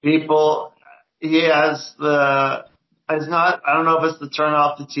 people, he has I don't know if it's the turn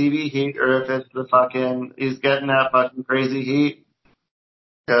off the TV heat or if it's he's getting that fucking crazy heat.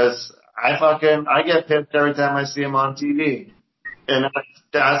 Cause I get pissed every time I see him on TV. And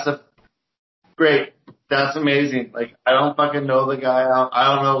that's great. That's amazing. Like, I don't fucking know the guy.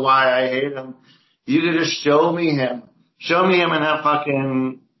 I don't know why I hate him. You could just show me him. Show me him in that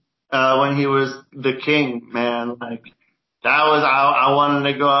fucking, when he was the king, man. Like, that was, I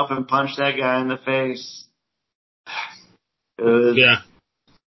wanted to go up and punch that guy in the face. It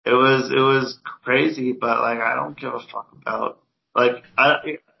was crazy, but, like, I don't give a fuck about, like,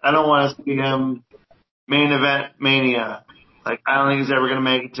 I don't want to see him main event Mania. Like, I don't think he's ever going to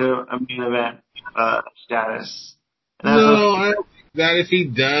make it to a main event, status. No, I don't think that if he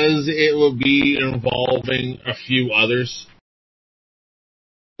does, it will be involving a few others.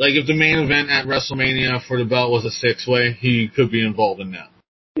 Like, if the main event at WrestleMania for the belt was a 6-way, he could be involved in that.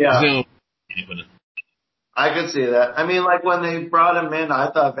 Yeah. I could see that. I mean, like, when they brought him in, I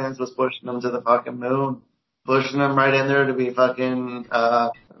thought Vince was pushing him to the fucking moon. Pushing him right in there to be fucking,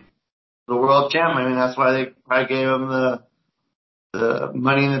 the world champ. I mean, that's why they probably gave him the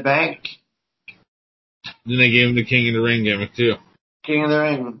Money in the Bank. Then they gave him the King of the Ring gimmick, too. King of the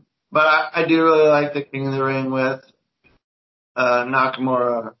Ring. But I do really like the King of the Ring with,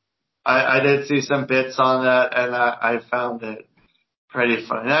 Nakamura. I did see some bits on that, and I found it pretty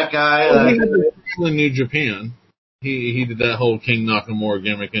funny. That guy, he did in New Japan. He did that whole King Nakamura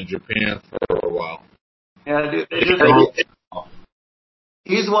gimmick in Japan for a while. Yeah, dude,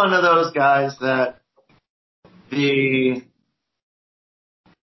 he's one of those guys that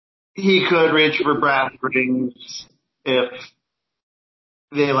he could reach for brass rings if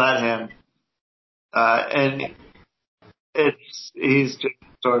they let him. And he's just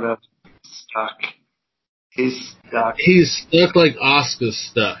sort of stuck. He's stuck. He's stuck like Asuka's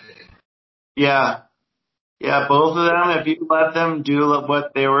stuck. Yeah. Yeah, both of them, if you let them do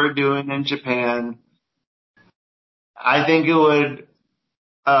what they were doing in Japan, I think it would,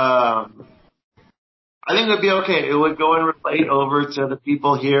 be okay. It would go and relate over to the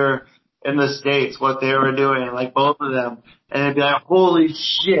people here in the States, what they were doing, like both of them. And it'd be like, holy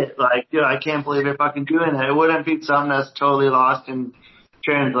shit, like, dude, I can't believe they're fucking doing that. It wouldn't be something that's totally lost in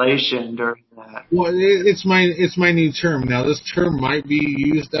translation during that. Well, it's my new term. Now, this term might be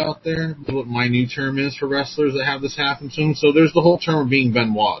used out there, what my new term is for wrestlers that have this happen to them. So there's the whole term of being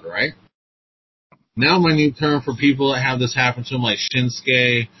Benoit, right? Now my new term for people that have this happen to them, like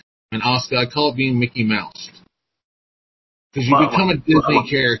Shinsuke and Asuka, I call it being Mickey Mouse. Because you become a Disney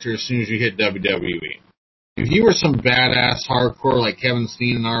character as soon as you hit WWE. If you were some badass hardcore like Kevin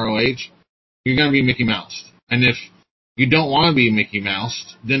Steen in ROH, you're going to be Mickey Mouse. And if you don't want to be Mickey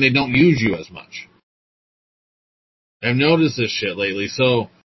Mouse, then they don't use you as much. I've noticed this shit lately, so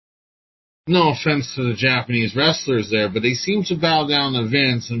no offense to the Japanese wrestlers there, but they seem to bow down to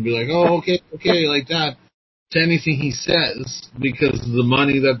Vince and be like, oh, okay, like that, to anything he says, because of the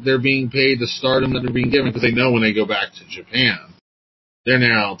money that they're being paid, the stardom that they're being given, because they know when they go back to Japan, they're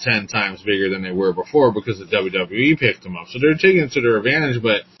now 10 times bigger than they were before because the WWE picked them up. So they're taking it to their advantage,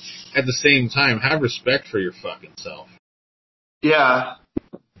 but at the same time, have respect for your fucking self. Yeah.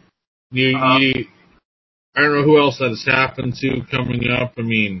 I don't know who else that has happened to coming up. I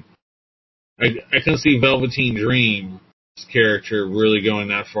mean, I can see Velveteen Dream's character really going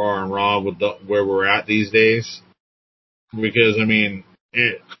that far on Raw with where we're at these days. Because, I mean,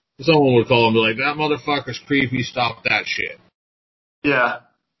 someone would call him and be like, that motherfucker's creepy, stop that shit. Yeah.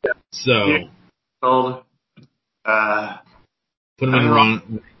 So, put him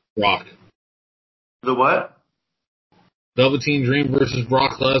in Brock. The what? Velveteen Dream versus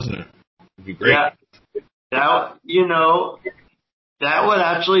Brock Lesnar. Would be great. Yeah. That would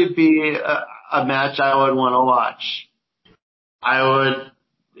actually be a match I would want to watch.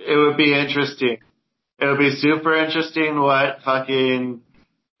 It would be interesting. It would be super interesting what fucking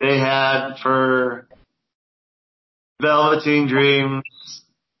they had for Velveteen Dream's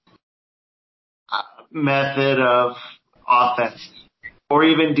method of offense or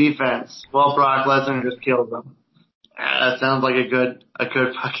even defense. Well, Brock Lesnar just killed them. That sounds like a good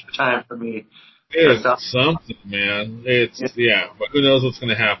fucking time for me. It's something, man. But who knows what's going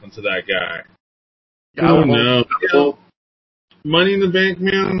to happen to that guy? Who knows? Money in the Bank,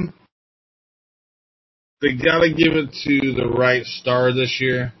 man, they got to give it to the right star this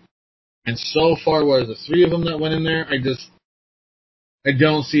year. And so far, the three of them that went in there, I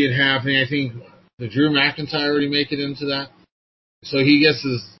don't see it happening. I think the Drew McIntyre already make it into that. So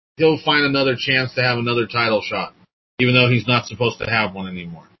he'll find another chance to have another title shot, even though he's not supposed to have one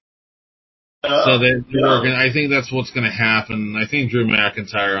anymore. I think that's what's going to happen. I think Drew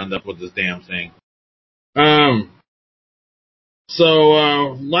McIntyre will end up with this damn thing.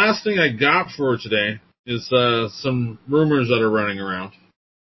 Last thing I got for today is some rumors that are running around.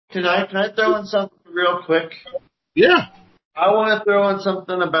 Can I throw in something real quick? Yeah. I want to throw in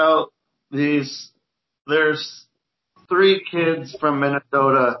something about these. There's 3 kids from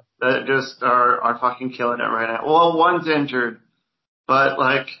Minnesota that just are fucking killing it right now. Well, one's injured, but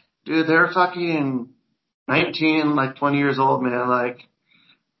like, dude, they're fucking 19, like 20 years old, man. Like,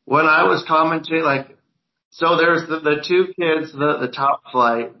 when I was commentating, like, so there's the 2 kids, the top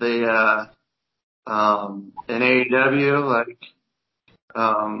flight, in AEW, like,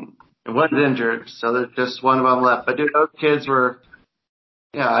 one's injured, so there's just one of them left. But dude, those kids were,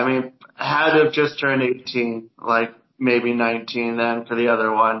 had to have just turned 18, like maybe 19 then for the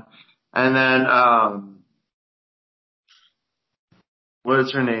other one. And then, what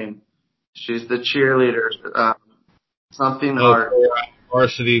is her name? She's the cheerleader, something hard.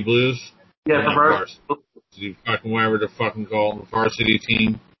 Varsity Blues? Yeah, for Varsity, fucking whatever they're fucking called, the varsity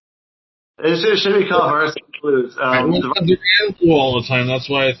team. It should be called Varsity Blues. I went to all the time, that's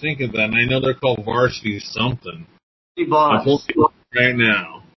why I think of that. And I know they're called Varsity something. Blondes. Right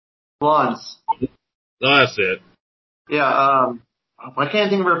now. Blondes. That's it. Yeah, I can't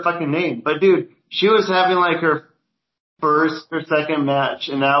think of her fucking name. But dude, she was having like her first or second match,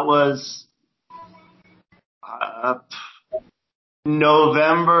 and that was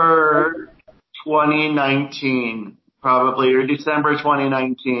November 2019, probably, or December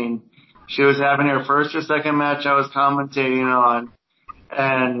 2019. She was having her first or second match I was commentating on,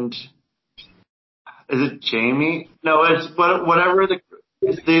 and is it Jamie? No, it's whatever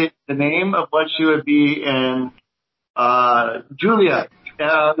the name of what she would be in Julia.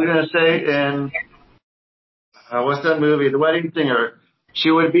 I'm going to say in, what's that movie? The Wedding Singer. She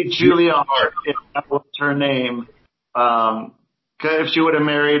would be Julia Hart if that was her name. If she would have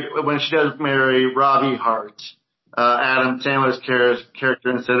married, when she does marry Robbie Hart, Adam Sandler's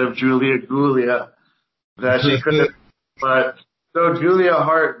character instead of Julia, that she could have, but so Julia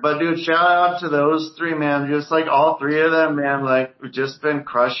Hart, but dude, shout out to those three, man, just like all three of them, man, like just been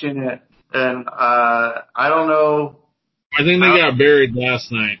crushing it. And, I don't know. I think they got buried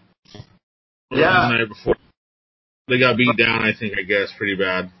last night. Yeah. The night before. They got beat down, I guess, pretty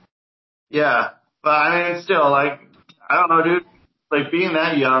bad. Yeah. But I mean, still, like, I don't know, dude. Like, being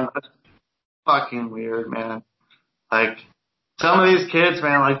that young, that's fucking weird, man. Like, some of these kids,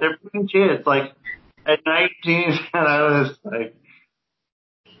 man, like, they're fucking kids. Like, at 19, and I was like,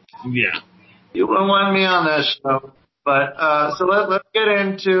 yeah, you wouldn't want me on that show. But, so let's get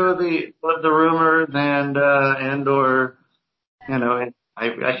into the rumors and or, you know,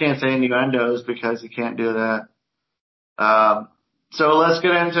 I can't say innuendos because you can't do that. So let's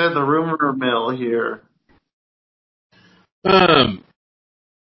get into the rumor mill here. Sorry,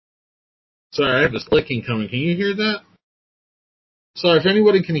 I have this clicking coming. Can you hear that? Sorry, if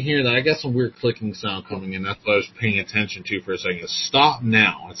anybody can hear that, I got some weird clicking sound coming in. That's what I was paying attention to for a second. Stop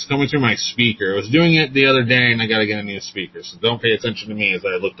now. It's coming through my speaker. I was doing it the other day, and I got to get a new speaker, so don't pay attention to me as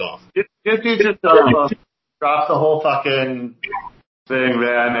I looked off. If you just drop the whole fucking thing,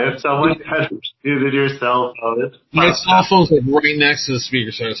 man. If someone had muted your cell phone, my cell phone's like right next to the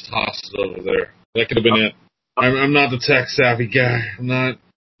speaker, so I just tossed it over there. That could have been it. I'm not the tech savvy guy. I'm not.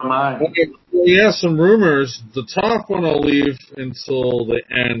 Okay, well, yeah, some rumors. The top one I'll leave until the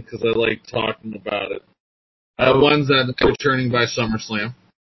end because I like talking about it. One's that they're returning by SummerSlam.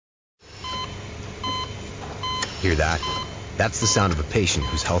 Hear that? That's the sound of a patient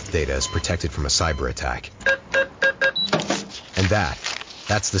whose health data is protected from a cyber attack. And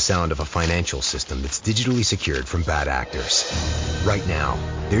that's the sound of a financial system that's digitally secured from bad actors. Right now,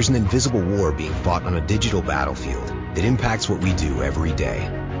 there's an invisible war being fought on a digital battlefield that impacts what we do every day.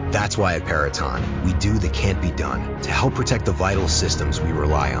 That's why at Peraton, we do the can't be done to help protect the vital systems we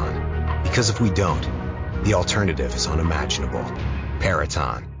rely on. Because if we don't, the alternative is unimaginable.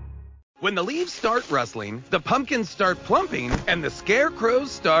 Peraton. When the leaves start rustling, the pumpkins start plumping, and the scarecrows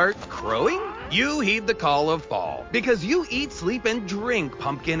start crowing, you heed the call of fall. Because you eat, sleep, and drink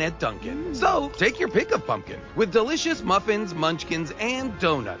pumpkin at Dunkin'. So, take your pick of pumpkin with delicious muffins, munchkins, and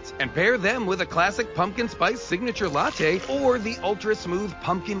donuts. And pair them with a classic pumpkin spice signature latte or the ultra-smooth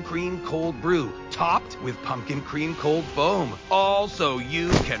pumpkin cream cold brew, topped with pumpkin cream cold foam. All so you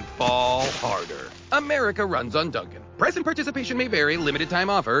can fall harder. America runs on Dunkin'. Price and participation may vary. Limited time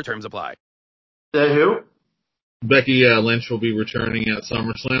offer. Terms apply. Who? Becky Lynch will be returning at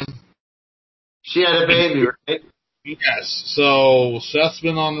SummerSlam. She had a baby, right? Yes. So Seth's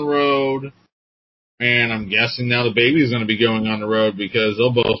been on the road, and I'm guessing now the baby's going to be going on the road because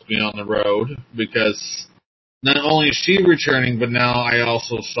they'll both be on the road. Because not only is she returning, but now I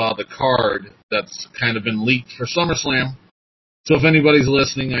also saw the card that's kind of been leaked for SummerSlam. So if anybody's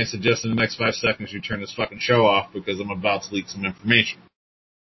listening, I suggest in the next 5 seconds you turn this fucking show off because I'm about to leak some information.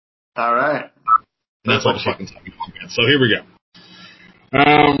 All right. And that's all the fucking time you want. So here we go.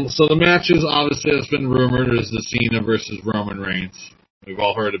 So the matches, obviously, has been rumored is the Cena versus Roman Reigns. We've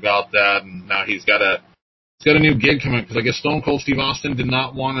all heard about that, and now he's got a new gig coming because I guess Stone Cold Steve Austin did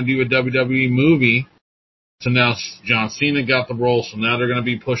not want to do a WWE movie, so now John Cena got the role. So now they're going to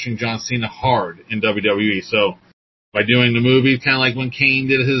be pushing John Cena hard in WWE. So by doing the movie, kind of like when Kane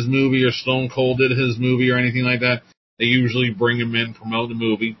did his movie or Stone Cold did his movie or anything like that, they usually bring him in, promote the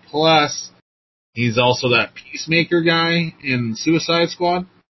movie. Plus, he's also that Peacemaker guy in Suicide Squad.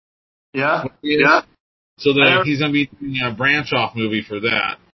 Yeah. Yeah. So he's going to be doing a branch-off movie for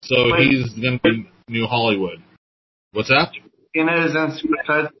that. So he's going to be New Hollywood. What's that? Cena is in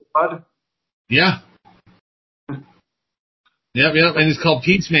Suicide Squad? Yeah. Yep. And he's called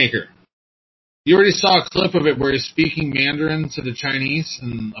Peacemaker. You already saw a clip of it where he's speaking Mandarin to the Chinese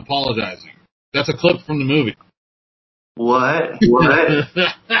and apologizing. That's a clip from the movie. What?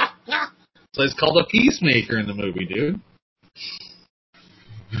 So it's called a Peacemaker in the movie, dude.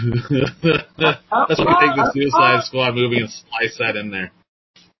 That's why we take the Suicide Squad movie and slice that in there.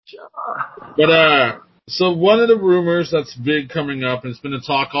 But, so one of the rumors that's big coming up, and it's been a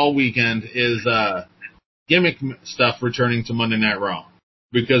talk all weekend, is gimmick stuff returning to Monday Night Raw.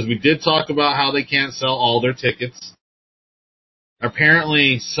 Because we did talk about how they can't sell all their tickets.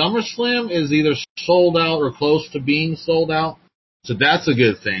 Apparently, SummerSlam is either sold out or close to being sold out. So that's a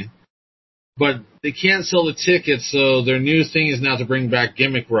good thing. But they can't sell the tickets, so their new thing is now to bring back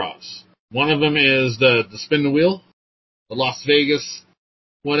gimmick Raws. One of them is the spin the wheel, the Las Vegas,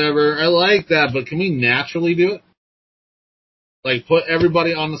 whatever. I like that, but can we naturally do it? Like, put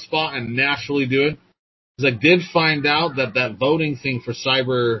everybody on the spot and naturally do it? Because I did find out that voting thing for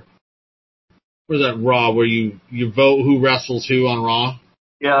Cyber, what is that, Raw, where you vote who wrestles who on Raw?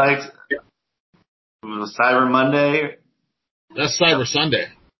 Yeah, like it was Cyber Monday. That's Cyber Sunday.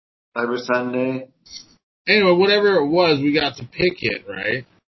 Cyber Sunday. Anyway, whatever it was, we got to pick it, right?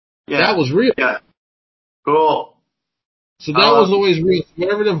 Yeah. That was real. Yeah. Cool. So that was always real.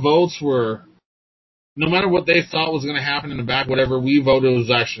 Whatever the votes were, no matter what they thought was going to happen in the back, whatever we voted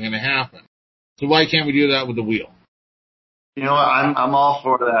was actually going to happen. So why can't we do that with the wheel? You know what? I'm all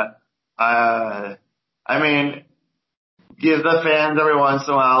for that. I mean, give the fans every once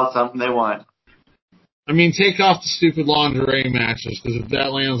in a while something they want. I mean, take off the stupid lingerie matches, because if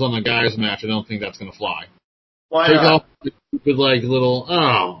that lands on the guys' match, I don't think that's going to fly. Why take not? off the stupid, like, little,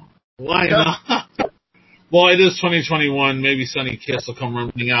 why not? Well, it is 2021. Maybe Sonny Kiss will come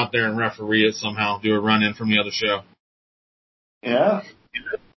running out there and referee it somehow, do a run-in from the other show. Yeah.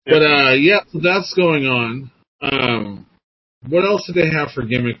 But, yeah, so that's going on. What else did they have for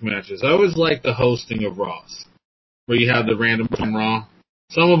gimmick matches? I always liked the hosting of Raws, where you had the random on Raw.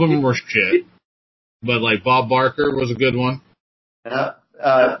 Some of them were shit, but, like, Bob Barker was a good one. Yeah.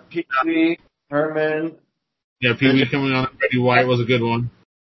 Pee-wee, Herman. Yeah, Pee-wee coming on. Freddie White was a good one.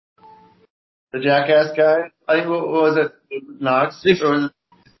 The Jackass guy. I think, what was it? Knox?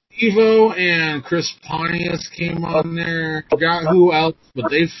 Evo and Chris Pontius came on there. I forgot who else, but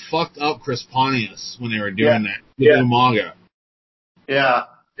they fucked up Chris Pontius when they were doing that with Umaga. Yeah.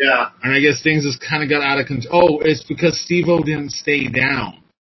 Yeah. And I guess things just kind of got out of control. Oh, it's because Steve-O didn't stay down.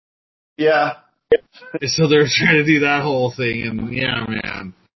 Yeah. So they're trying to do that whole thing, and yeah,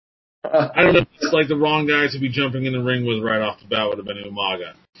 man. I don't know if it's like the wrong guy to be jumping in the ring with right off the bat would have been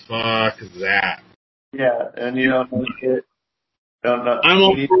Umaga. Fuck that. Yeah, and you don't know it. Don't know. I'm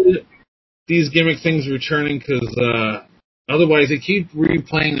all for these gimmick things returning because otherwise they keep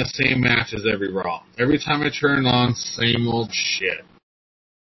replaying the same matches every Raw. Every time I turn on, same old shit.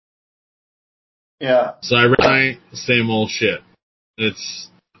 Yeah. Cyber Night, same old shit.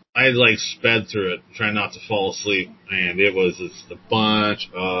 I like sped through it, trying not to fall asleep, and it was just a bunch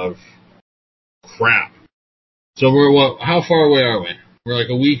of crap. So how far away are we? We're like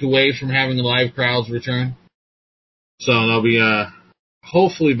a week away from having the live crowds return. So they'll be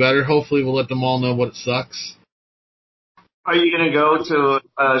hopefully better. Hopefully we'll let them all know what it sucks. Are you going to go to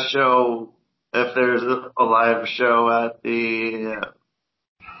a show if there's a live show at the,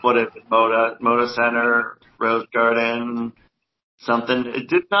 what is it, Moda Center, Rose Garden, something?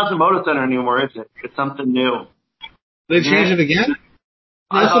 It's not the Moda Center anymore, is it? It's something new. They changed it again?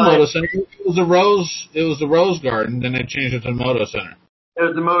 No, it's the Moda Center. It was the Rose Garden, then they changed it to the Moda Center. It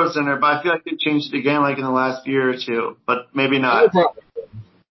was the Moda Center, but I feel like they changed it again like in the last year or two, but maybe not.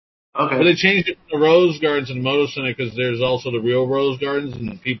 Okay. But they changed it from the Rose Gardens to the Moda Center because there's also the real Rose Gardens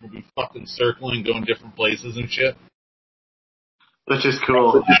and people be fucking circling, going different places and shit. Which is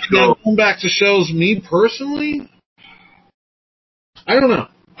cool. Now, going back to shows, me personally, I don't know.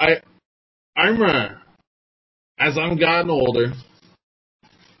 I'm as I'm gotten older,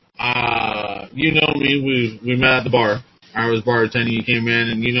 you know me, we met at the bar. I was bartending, you came in,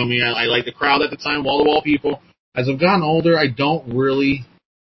 and you know me, I like the crowd at the time, wall-to-wall people. As I've gotten older, I don't really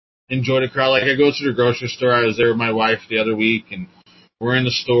enjoy the crowd. Like, I go to the grocery store. I was there with my wife the other week, and we're in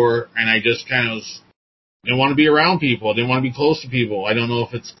the store, and I just kind of didn't want to be around people. I didn't want to be close to people. I don't know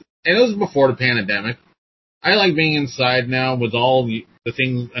if it's... And it was before the pandemic. I like being inside now with all the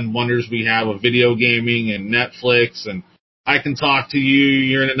things and wonders we have of video gaming and Netflix, and I can talk to you.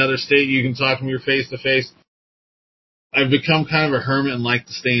 You're in another state. You can talk to me. You're face-to-face. I've become kind of a hermit and like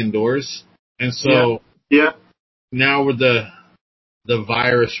to stay indoors. And so now with the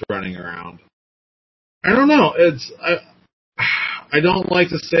virus running around, I don't know. I don't like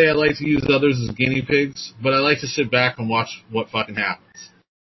to say I like to use others as guinea pigs, but I like to sit back and watch what fucking happens.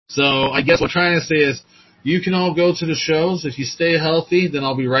 So I guess what I'm trying to say is you can all go to the shows. If you stay healthy, then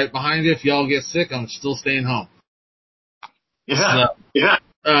I'll be right behind you. If y'all get sick, I'm still staying home. Yeah.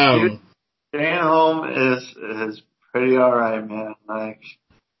 So, staying home is pretty alright, man. Like,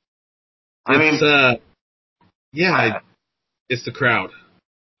 it's the crowd.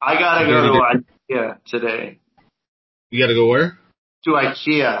 I gotta go to IKEA today. You gotta go where? To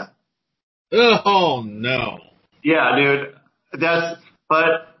IKEA. Oh, no. Yeah, dude.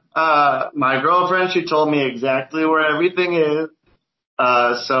 But my girlfriend, she told me exactly where everything is,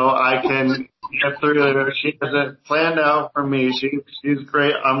 so I can get through there. She has it planned out for me. She's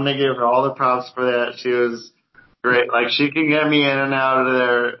great. I'm gonna give her all the props for that. She was great. Like, she can get me in and out of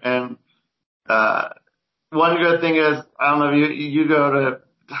there. And one good thing is, I don't know if you go to,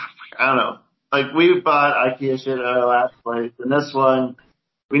 I don't know. Like, we bought IKEA shit at our last place, and this one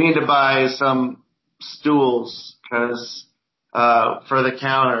we need to buy some stools because for the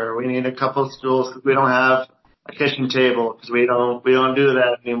counter we need a couple of stools because we don't have a kitchen table because we don't do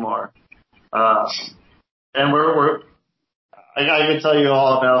that anymore. And I can tell you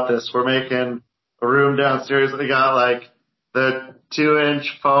all about this. We're making a room downstairs. We got like the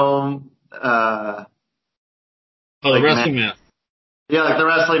 2-inch foam. The like wrestling mat. Yeah, like the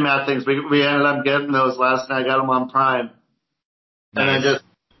wrestling mat things. We ended up getting those last night. I got them on Prime. Nice. And then just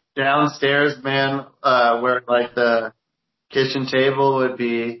downstairs, man, where like the kitchen table would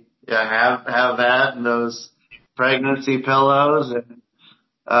be, have that and those pregnancy pillows. And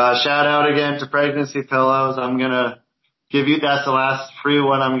shout out again to pregnancy pillows. I'm gonna give you, that's the last free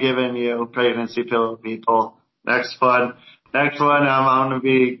one I'm giving you, pregnancy pillow people. Next one, I'm gonna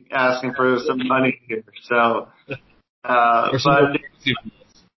be asking for some money here. So,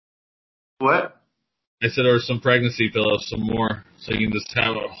 what? I said, or some pregnancy pillows, some more, so you can just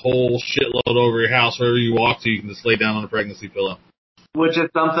have a whole shitload over your house wherever you walk to. You can just lay down on a pregnancy pillow. Which is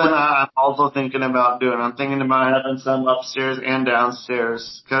something I'm also thinking about doing. I'm thinking about having some upstairs and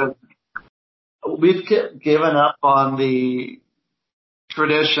downstairs because we've given up on the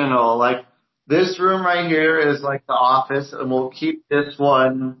traditional. Like, this room right here is like the office, and we'll keep this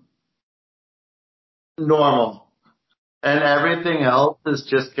one normal, and everything else is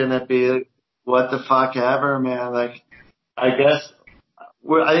just gonna be what the fuck ever, man. Like, I guess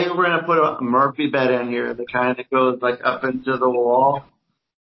I think we're gonna put a Murphy bed in here, the kind that goes like up into the wall.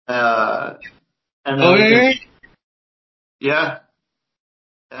 And then yeah,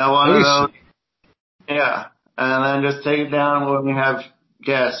 one of those. Yeah, and then just take it down when we have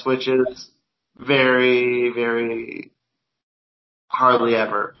guests, which is very, very hardly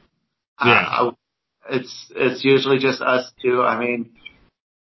ever. Yeah. It's usually just us two. I mean,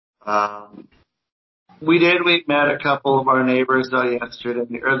 we met a couple of our neighbors though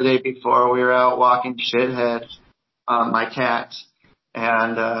yesterday or the day before. We were out walking Shithead, my cat,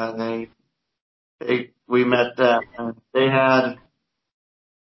 and we met them, and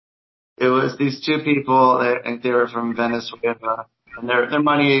it was these two people. I think they were from Venezuela, and their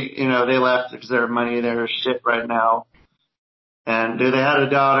money, they left because their money, they're shit right now. And they had a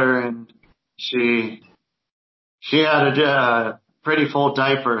daughter, and she had a pretty full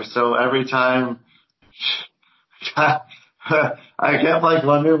diaper, so every time I kept like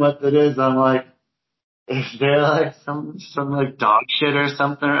wondering what it is. I'm like, is there like some like dog shit or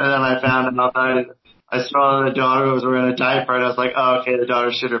something? And then I found out I saw the daughter was wearing a diaper, and I was like, oh, okay, the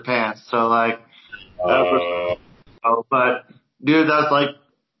daughter shit her pants. So like, but dude, that's like,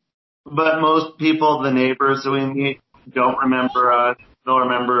 but most people, the neighbors that we meet, don't remember us. They'll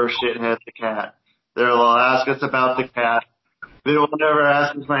remember Shithead the cat. They'll ask us about the cat. They will never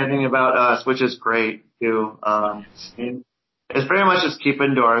ask us anything about us, which is great too. It's pretty much just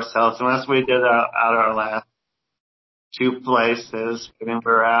keeping to ourselves, unless we did out our last two places. I mean,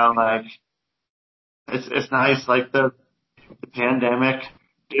 we're out like, it's nice, like the pandemic,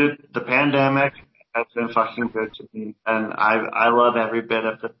 dude, the pandemic has been fucking good to me, and I love every bit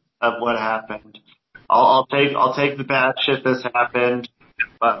of what happened. I'll take the bad shit that's happened,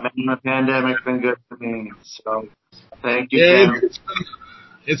 but man, the pandemic's been good to me, so thank you, Ken.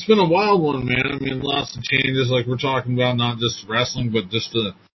 It's been a wild one, man. I mean, lots of changes, like we're talking about, not just wrestling, but just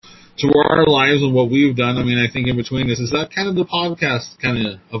to our lives and what we've done. I mean, I think in between this is that kind of the podcast kind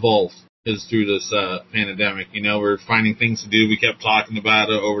of evolved is through this pandemic. We're finding things to do. We kept talking about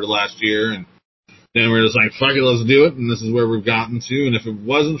it over the last year, and then we're just like, fuck it, let's do it. And this is where we've gotten to. And if it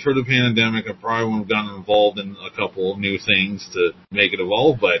wasn't for the pandemic, I probably wouldn't have gotten involved in a couple of new things to make it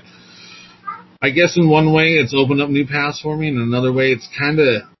evolve. But I guess in one way it's opened up new paths for me, and in another way it's kind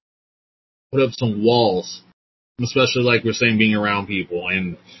of put up some walls, especially like we're saying, being around people.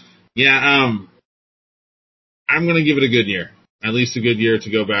 And yeah, I'm going to give it a good year, at least a good year to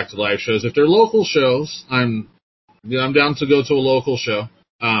go back to live shows. If they're local shows, I'm down to go to a local show.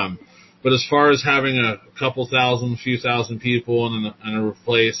 But as far as having a few thousand people in a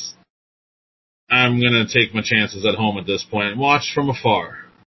place, I'm going to take my chances at home at this point and watch from afar.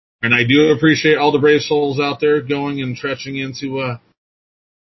 And I do appreciate all the brave souls out there going and trekking into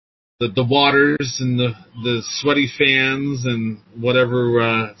the waters and the sweaty fans and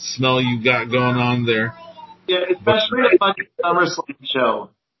whatever smell you got going on there. Yeah, especially a fucking SummerSlam show.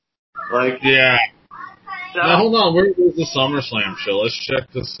 Like, yeah, Now, hold on. Where is the SummerSlam show? Let's check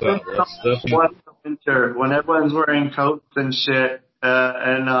this out. Let's definitely... Winter, when everyone's wearing coats and shit,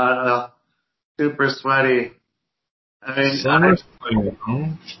 and super sweaty. I mean,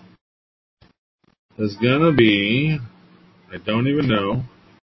 SummerSlam is gonna be, I don't even know,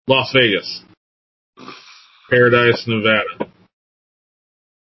 Las Vegas, Paradise, Nevada.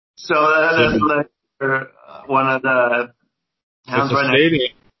 So that's one of the towns right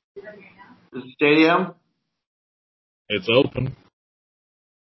stadium. The stadium? It's open.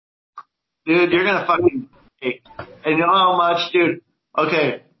 Dude, you're gonna fucking take. And you know how much, dude?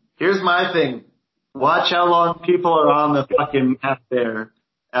 Okay, here's my thing. Watch how long people are on the fucking mat there.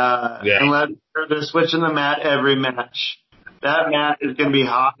 Unless they're switching the mat every match. That mat is gonna be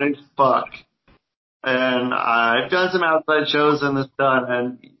hot as fuck. And I've done some outside shows in the sun,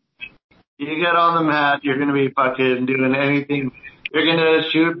 and you get on the mat, you're gonna be fucking doing anything. You're gonna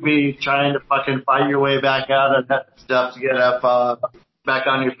be trying to fucking fight your way back out of that stuff to get up, back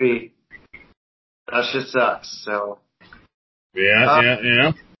on your feet. That shit sucks, so.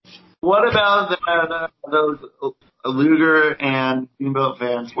 Yeah. What about those Luger and Steamboat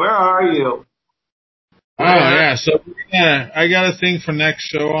fans? Where are you? So I got a thing for next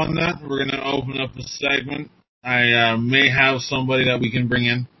show on that. We're going to open up a segment. I may have somebody that we can bring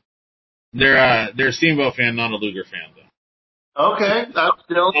in. They're a Steamboat fan, not a Luger fan, though. Okay, that's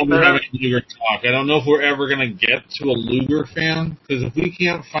still we're having a Luger talk. I don't know if we're ever going to get to a Luger fan, because if we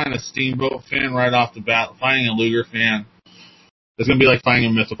can't find a Steamboat fan right off the bat, finding a Luger fan, it's going to be like finding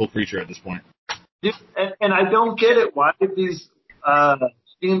a mythical creature at this point. And I don't get it. Why did these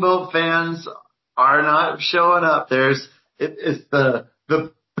Steamboat fans are not showing up? It's the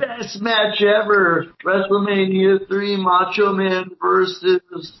best match ever. WrestleMania 3, Macho Man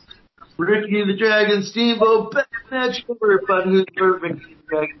versus Ricky the Dragon Steamboat. Best match ever. But who's your Ricky the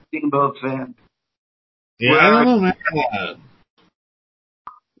Dragon Steamboat fan? Yeah, I don't know, man.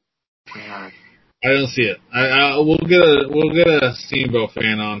 I don't see it. We'll get a Steamboat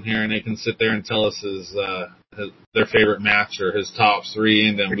fan on here, and they can sit there and tell us their favorite match or his top 3,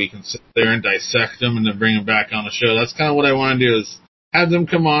 and then we can sit there and dissect them and then bring them back on the show. That's kind of what I want to do, is have them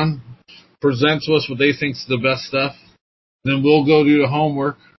come on, present to us what they think's the best stuff, then we'll go do the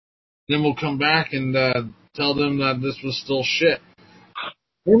homework, then we'll come back and tell them that this was still shit.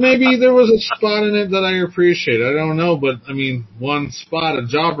 Or maybe there was a spot in it that I appreciate. I don't know, but I mean, one spot, a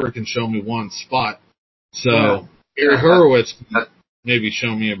jobber can show me one spot. So, Eric Horowitz can maybe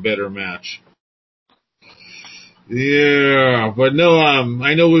show me a better match. Yeah, but no,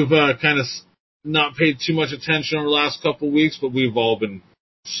 I know we've kind of not paid too much attention over the last couple of weeks, but we've all been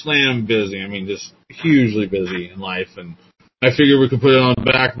slam busy. I mean, just hugely busy in life, and I figure we could put it on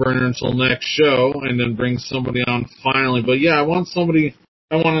the back burner until next show and then bring somebody on finally. But yeah, I want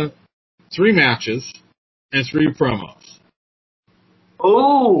 3 matches and 3 promos.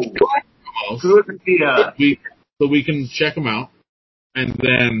 Oh, good idea. So we can check them out, and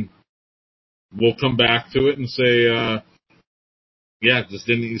then we'll come back to it and say, just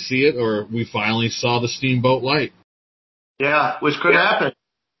didn't you see it, or we finally saw the Steamboat light. Yeah, which could happen.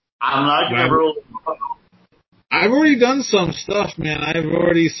 I'm not going to rule. I've already done some stuff, man. I've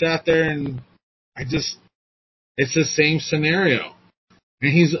already sat there and it's the same scenario.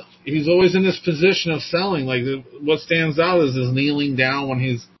 And he's always in this position of selling. Like, what stands out is his kneeling down when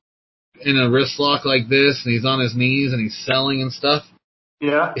he's in a wrist lock like this, and he's on his knees and he's selling and stuff.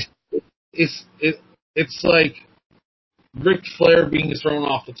 Yeah. It's like Ric Flair being thrown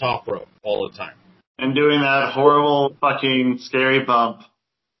off the top rope all the time. And doing that horrible fucking scary bump.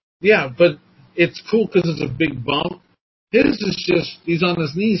 Yeah, but it's cool because it's a big bump. His is just, he's on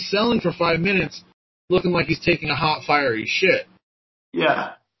his knees selling for 5 minutes, looking like he's taking a hot, fiery shit.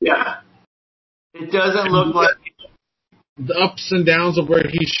 Yeah. It doesn't look like... The ups and downs of where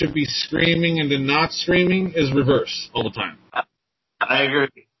he should be screaming and then not screaming is reverse all the time. I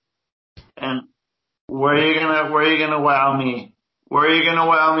agree. And where are you gonna wow me? Where are you gonna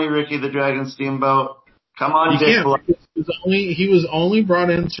wow me, Ricky the Dragon Steamboat? Come on, Dick. He was only brought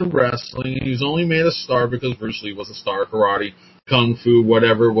into wrestling. He was only made a star because Bruce Lee was a star. Karate, kung fu,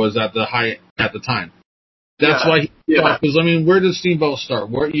 whatever was at the height at the time. That's why he started. Because I mean, where did Steamboat start?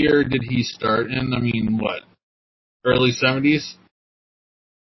 What year did he start? And I mean, what? Early 70s?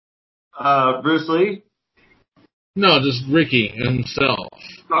 Bruce Lee? No, just Ricky himself.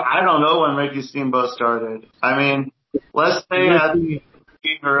 I don't know when Ricky Steamboat started. I mean, let's say at the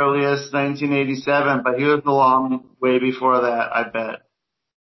earliest 1987, but he was a long way before that, I bet.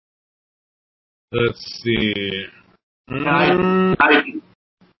 Let's see. Yeah, I'm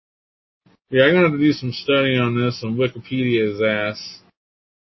going to have to do some studying on this on Wikipedia's ass.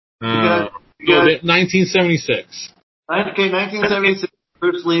 1976. Okay, 1976,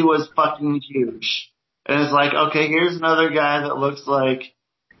 Bruce Lee was fucking huge. And it's like, okay, here's another guy that looks like,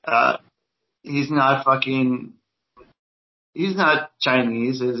 he's not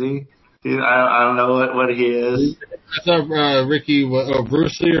Chinese, is he? I don't know what he is. I thought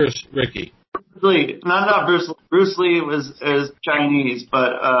Bruce Lee or Ricky? Bruce Lee. Not Bruce Lee. Bruce Lee is Chinese,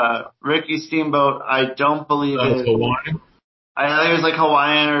 but Ricky Steamboat, I don't believe is Hawaiian? I think it was like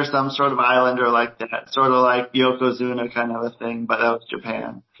Hawaiian or some sort of islander like that. Sort of like Yokozuna kind of a thing, but that was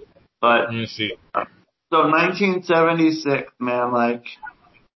Japan. But Let me see. So 1976, man, like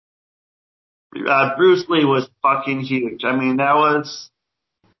Bruce Lee was fucking huge. I mean, that was.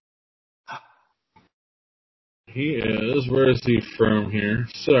 He is. Where is he from here?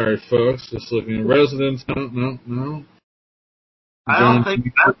 Sorry, folks. Just looking. Residence. No. I don't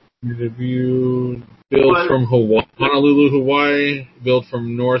think. Interview. Built from Hawaii, Honolulu, Hawaii. Built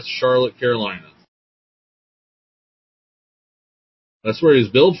from North Charlotte, Carolina. That's where he's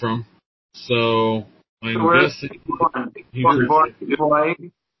built from. So I'm guessing he was born in Hawaii.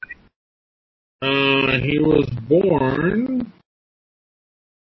 He was born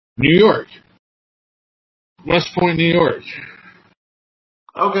New York. West Point, New York.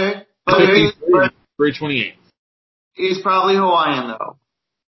 Okay. February 28th. He's probably Hawaiian, though.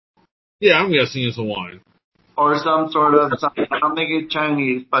 Yeah, I'm guessing he's Hawaiian. Or some sort of, I don't think he's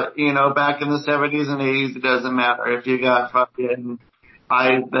Chinese, but, back in the 70s and 80s, it doesn't matter. If you got fucking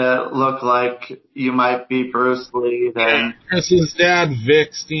eyes that look like you might be Bruce Lee, then. Because his dad,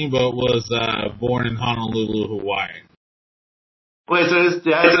 Vic Steamboat, was born in Honolulu, Hawaii. Wait, so his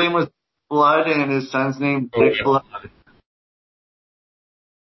dad's name was Blood and his son's name Big Blood?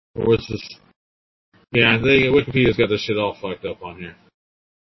 What's this? Yeah, Wikipedia's got this shit all fucked up on here.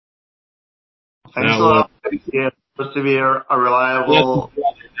 Thanks a lot. It's supposed to be a reliable.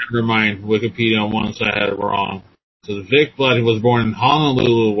 Never mind. Wikipedia on one side had it wrong. So Vic Blood was born in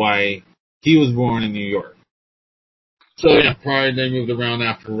Honolulu, Hawaii. He was born in New York. So yeah, probably they moved around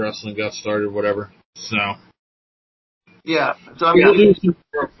after wrestling got started, whatever. So. Yeah. So we'll do some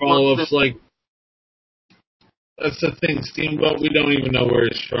follow-ups. Like, that's the thing, Steamboat. We don't even know where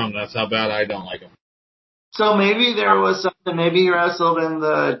he's from. That's how bad I don't like him. So maybe there was something. Maybe he wrestled in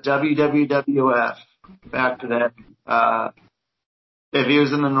the WWF back then. If he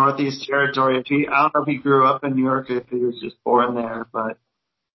was in the Northeast Territory, I don't know if he grew up in New York, if he was just born there, but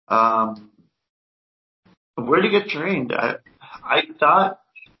where did he get trained? I thought.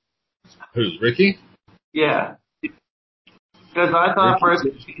 Who's Ricky? Yeah, because I thought first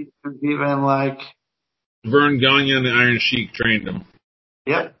he was even like Vern Gagne and the Iron Sheik trained him.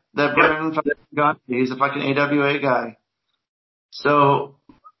 Yep, that Vern Gagne. He's a fucking AWA guy. So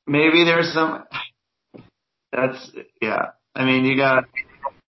maybe there's some. I mean, you got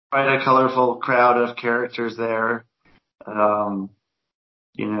quite a colorful crowd of characters there.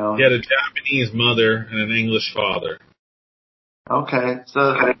 He had a Japanese mother and an English father. Okay,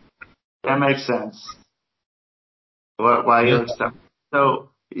 so that makes sense. Why you accept? So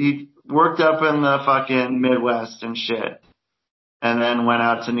he worked up in the fucking Midwest and shit, and then went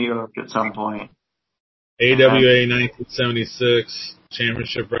out to New York at some point. AWA 1976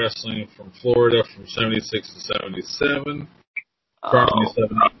 Championship Wrestling from Florida from 76 to 77. Probably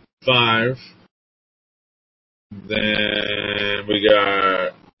 75. Then we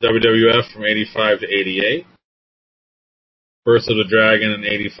got WWF from 85 to 88. Birth of the Dragon in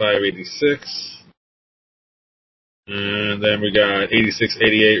 85, 86. And then we got 86,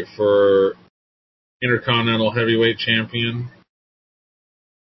 88 for Intercontinental Heavyweight Champion.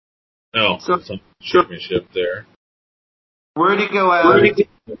 Oh, some championship there. Where'd he go out?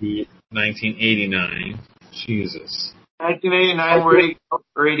 1989. Jesus. 1989, where'd he go?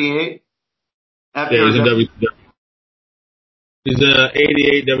 Or 88? Yeah, he's in WCW. He's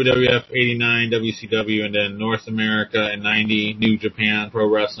 88 WWF, 89 WCW, and then North America in 90, New Japan Pro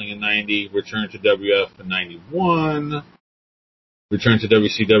Wrestling in 90, returned to WF in 91, returned to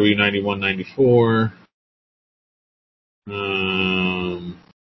WCW 91, 94.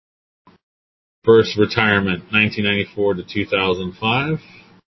 First retirement, 1994 to 2005.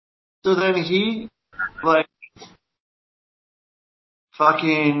 So then he,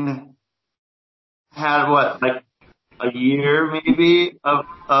 fucking had a year maybe of,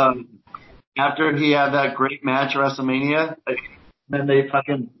 after he had that great match at WrestleMania, then they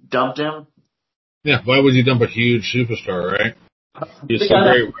fucking dumped him. Yeah, why would you dump a huge superstar, right? He's so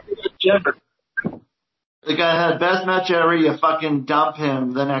great. The guy had best match ever, you fucking dump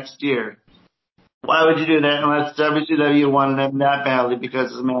him the next year. Why would you do that unless WCW wanted him that badly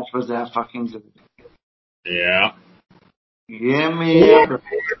because his match was that fucking good? Yeah. Give me a break.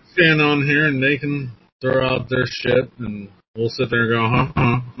 stand on here and they can throw out their shit, and we'll sit there and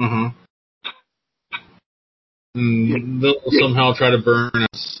go, and they'll somehow try to burn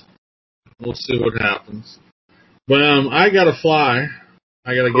us. We'll see what happens. But I gotta fly.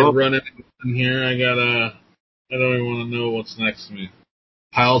 I gotta get running in here. I don't even want to know what's next to me.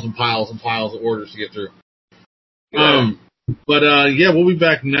 Piles and piles and piles of orders to get through. But we'll be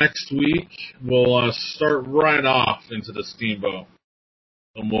back next week. We'll start right off into the Steamboat.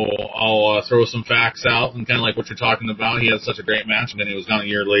 And I'll throw some facts out, and kind of like what you're talking about. He had such a great match, and then he was gone a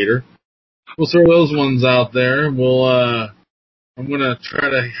year later. We'll throw those ones out there. I'm gonna try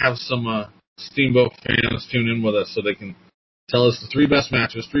to have some Steamboat fans tune in with us so they can tell us the 3 best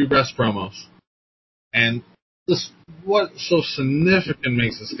matches, 3 best promos, and what so significant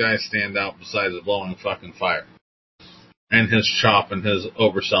makes this guy stand out besides the blowing fucking fire and his chop and his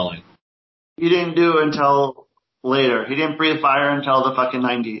overselling. He didn't do it until later. He didn't breathe fire until the fucking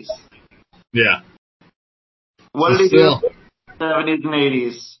 90s. Yeah. What did he do in the 70s and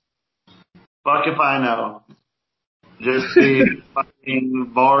 80s? Fuck if I know. Just the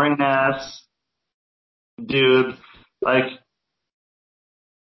fucking boring ass dude. Like,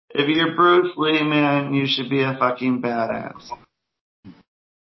 if you're Bruce Lee, man, you should be a fucking badass.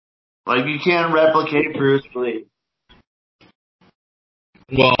 Like, you can't replicate Bruce Lee.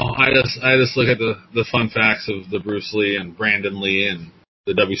 Well, I just look at the fun facts of the Bruce Lee and Brandon Lee and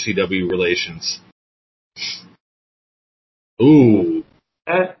the WCW relations. Ooh.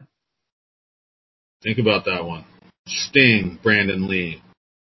 Think about that one. Sting, Brandon Lee,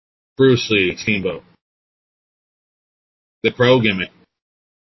 Bruce Lee, Steamboat. The Crow gimmick.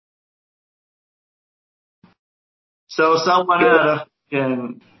 So someone had a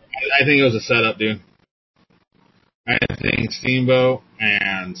fucking... I think it was a setup, dude. I think Steamboat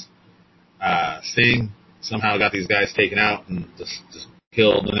and Sting somehow got these guys taken out and just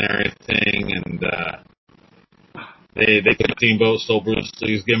killed and everything, and they took Steamboat, stole Bruce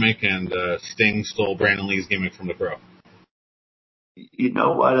Lee's gimmick, and Sting stole Brandon Lee's gimmick from the Crow. You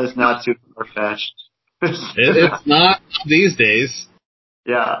know what? It's not too far-fetched. It's not these days.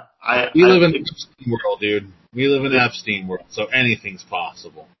 Yeah. We live in Epstein world, dude. We live in Epstein world, so anything's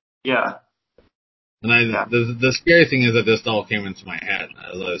possible. Yeah. And the scary thing is that this all came into my head.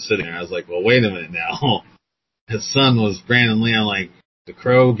 As I was sitting there, I was like, well, wait a minute now. His son was Brandon Lee. I'm like, the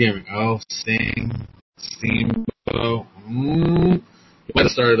Crow gimmick. Oh, Sting, Steamboat. We might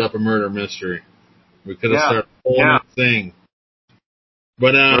have started up a murder mystery. We could have started a whole other thing.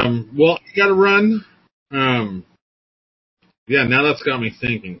 But, well, you gotta run. Now that's got me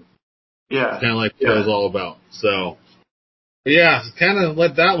thinking. Yeah. Kind of like what it was all about. So, yeah, kind of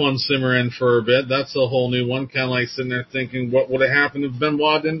let that one simmer in for a bit. That's a whole new one. Kind of like sitting there thinking, what would have happened if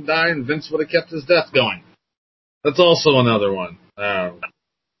Benoit didn't die and Vince would have kept his death going? That's also another one.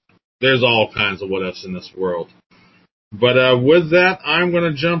 There's all kinds of what ifs in this world. But with that, I'm going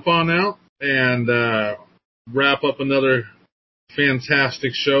to jump on out and wrap up another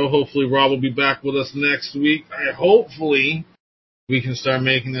fantastic show. Hopefully Rob will be back with us next week. Hopefully we can start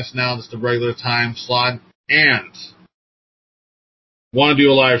making this now just a regular time slot, and want to do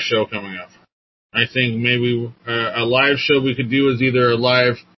a live show coming up. I think maybe a live show we could do is either a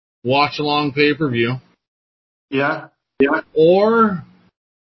live watch-along pay-per-view, or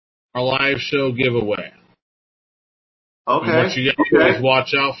a live show giveaway. Okay. And what you guys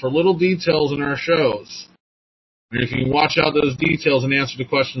watch out for little details in our shows. And if you can watch out those details and answer the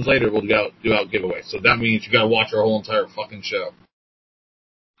questions later, we'll do out giveaways. So that means you got to watch our whole entire fucking show.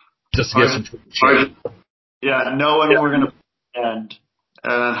 Just to get some shit. Yeah, knowing we're going to end.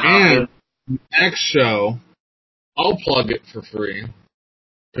 And next show, I'll plug it for free.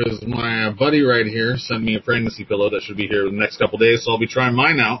 Because my buddy right here sent me a pregnancy pillow that should be here in the next couple days, so I'll be trying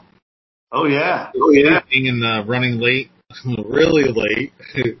mine out. Oh, yeah. And running late, really late,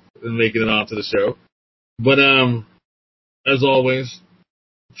 and making it onto the show. But, as always,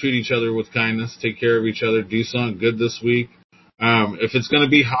 treat each other with kindness, take care of each other, do something good this week. If it's going to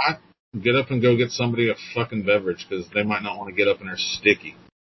be hot, get up and go get somebody a fucking beverage, because they might not want to get up and they're sticky.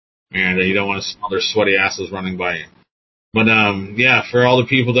 And you don't want to smell their sweaty asses running by you. But, for all the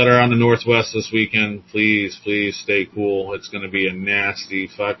people that are on the Northwest this weekend, please stay cool. It's going to be a nasty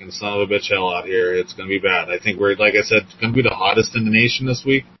fucking son of a bitch hell out here. It's going to be bad. I think like I said, it's going to be the hottest in the nation this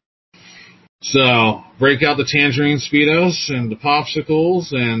week. So, break out the Tangerine Speedos and the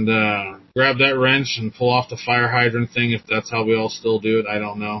popsicles and, grab that wrench and pull off the fire hydrant thing if that's how we all still do it. I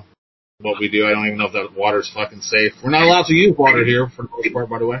don't know what we do. I don't even know if that water's fucking safe. We're not allowed to use water here for the most part,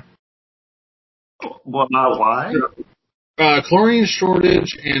 by the way. Well, not why? Chlorine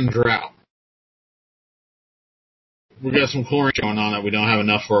shortage and drought. we got some chlorine going on that we don't have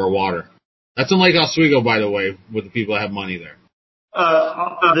enough for our water. That's in Lake Oswego, by the way, with the people that have money there.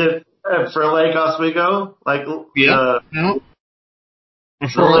 For Lake Oswego, like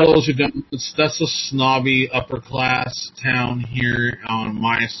For all those who don't, that's a snobby upper class town here on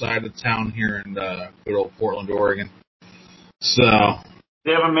my side of town here in good old Portland, Oregon. So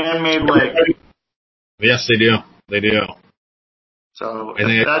they have a man-made lake. Yes, they do. They do. So I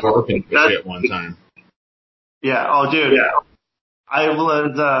think that's working at one time. Yeah. Oh, dude. Yeah. I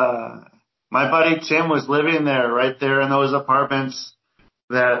was. My buddy Tim was living there, right there in those apartments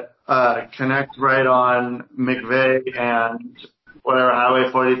that connect right on McVeigh and whatever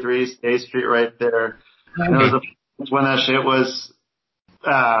Highway 43, State Street, right there. And it was when that shit was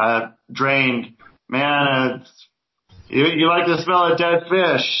drained. Man, you like the smell of dead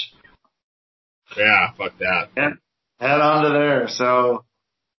fish. Yeah, fuck that. And head on to there. So,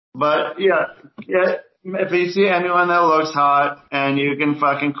 but yeah, if you see anyone that looks hot and you can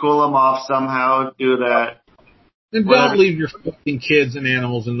fucking cool them off somehow, do that. And don't leave your fucking kids and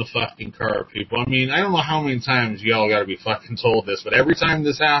animals in the fucking car, people. I mean, I don't know how many times y'all gotta be fucking told this, but every time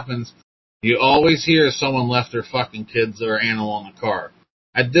this happens, you always hear someone left their fucking kids or animal in the car.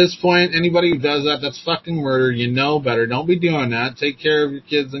 At this point, anybody who does that, that's fucking murder. You know better. Don't be doing that. Take care of your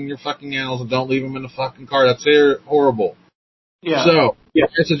kids and your fucking animals and don't leave them in the fucking car. That's horrible. Yeah. So, what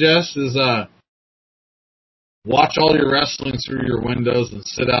I suggest is, watch all your wrestling through your windows and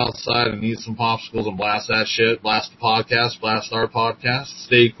sit outside and eat some popsicles and blast that shit. Blast the podcast, blast our podcast.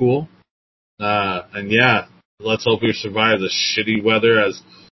 Stay cool. And yeah, let's hope we survive the shitty weather as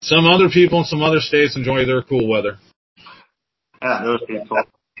some other people in some other states enjoy their cool weather. Yeah, those people.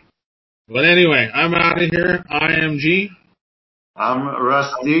 But anyway, I'm out of here. I am G. I'm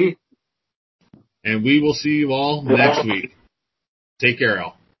Rusty. And we will see you all next week. Take care,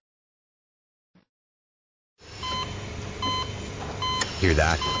 all. Hear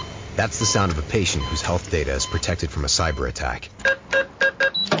that? That's the sound of a patient whose health data is protected from a cyber attack.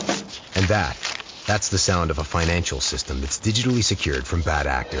 And that's the sound of a financial system that's digitally secured from bad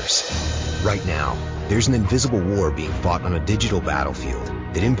actors. Right now, there's an invisible war being fought on a digital battlefield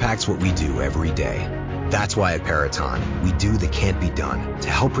that impacts what we do every day. That's why at Peraton, we do the can't be done to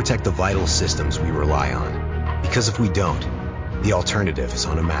help protect the vital systems we rely on. Because if we don't, the alternative is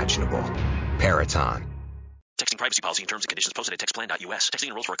unimaginable. Peraton. Texting privacy policy and terms and conditions posted at textplan.us. Texting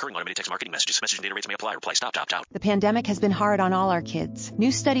enrolls for recurring automated text marketing messages. Message and data rates may apply. Reply stop, opt out. The pandemic has been hard on all our kids.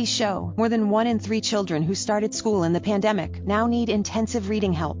 New studies show more than 1 in 3 children who started school in the pandemic now need intensive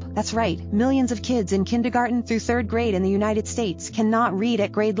reading help. That's right. Millions of kids in kindergarten through 3rd grade in the United States cannot read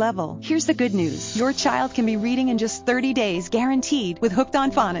at grade level. Here's the good news. Your child can be reading in just 30 days, guaranteed, with Hooked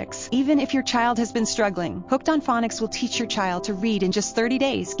on Phonics. Even if your child has been struggling, Hooked on Phonics will teach your child to read in just 30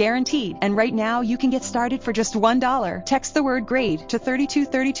 days, guaranteed. And right now, you can get started for just $1. Text the word GRADE to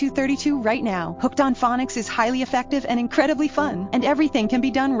 323232 right now. Hooked on Phonics is highly effective and incredibly fun. And everything can be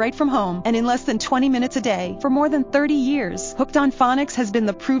done right from home and in less than 20 minutes a day. For more than 30 years, Hooked on Phonics has been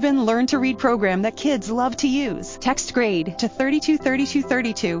the proven learn-to-read program that kids love to use. Text GRADE to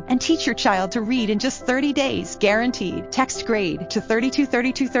 323232 and teach your child to read in just 30 days, guaranteed. Text GRADE to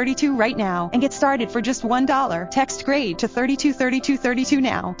 323232 right now and get started for just $1. Text GRADE to 323232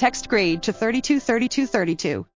 now. Text GRADE to 323232.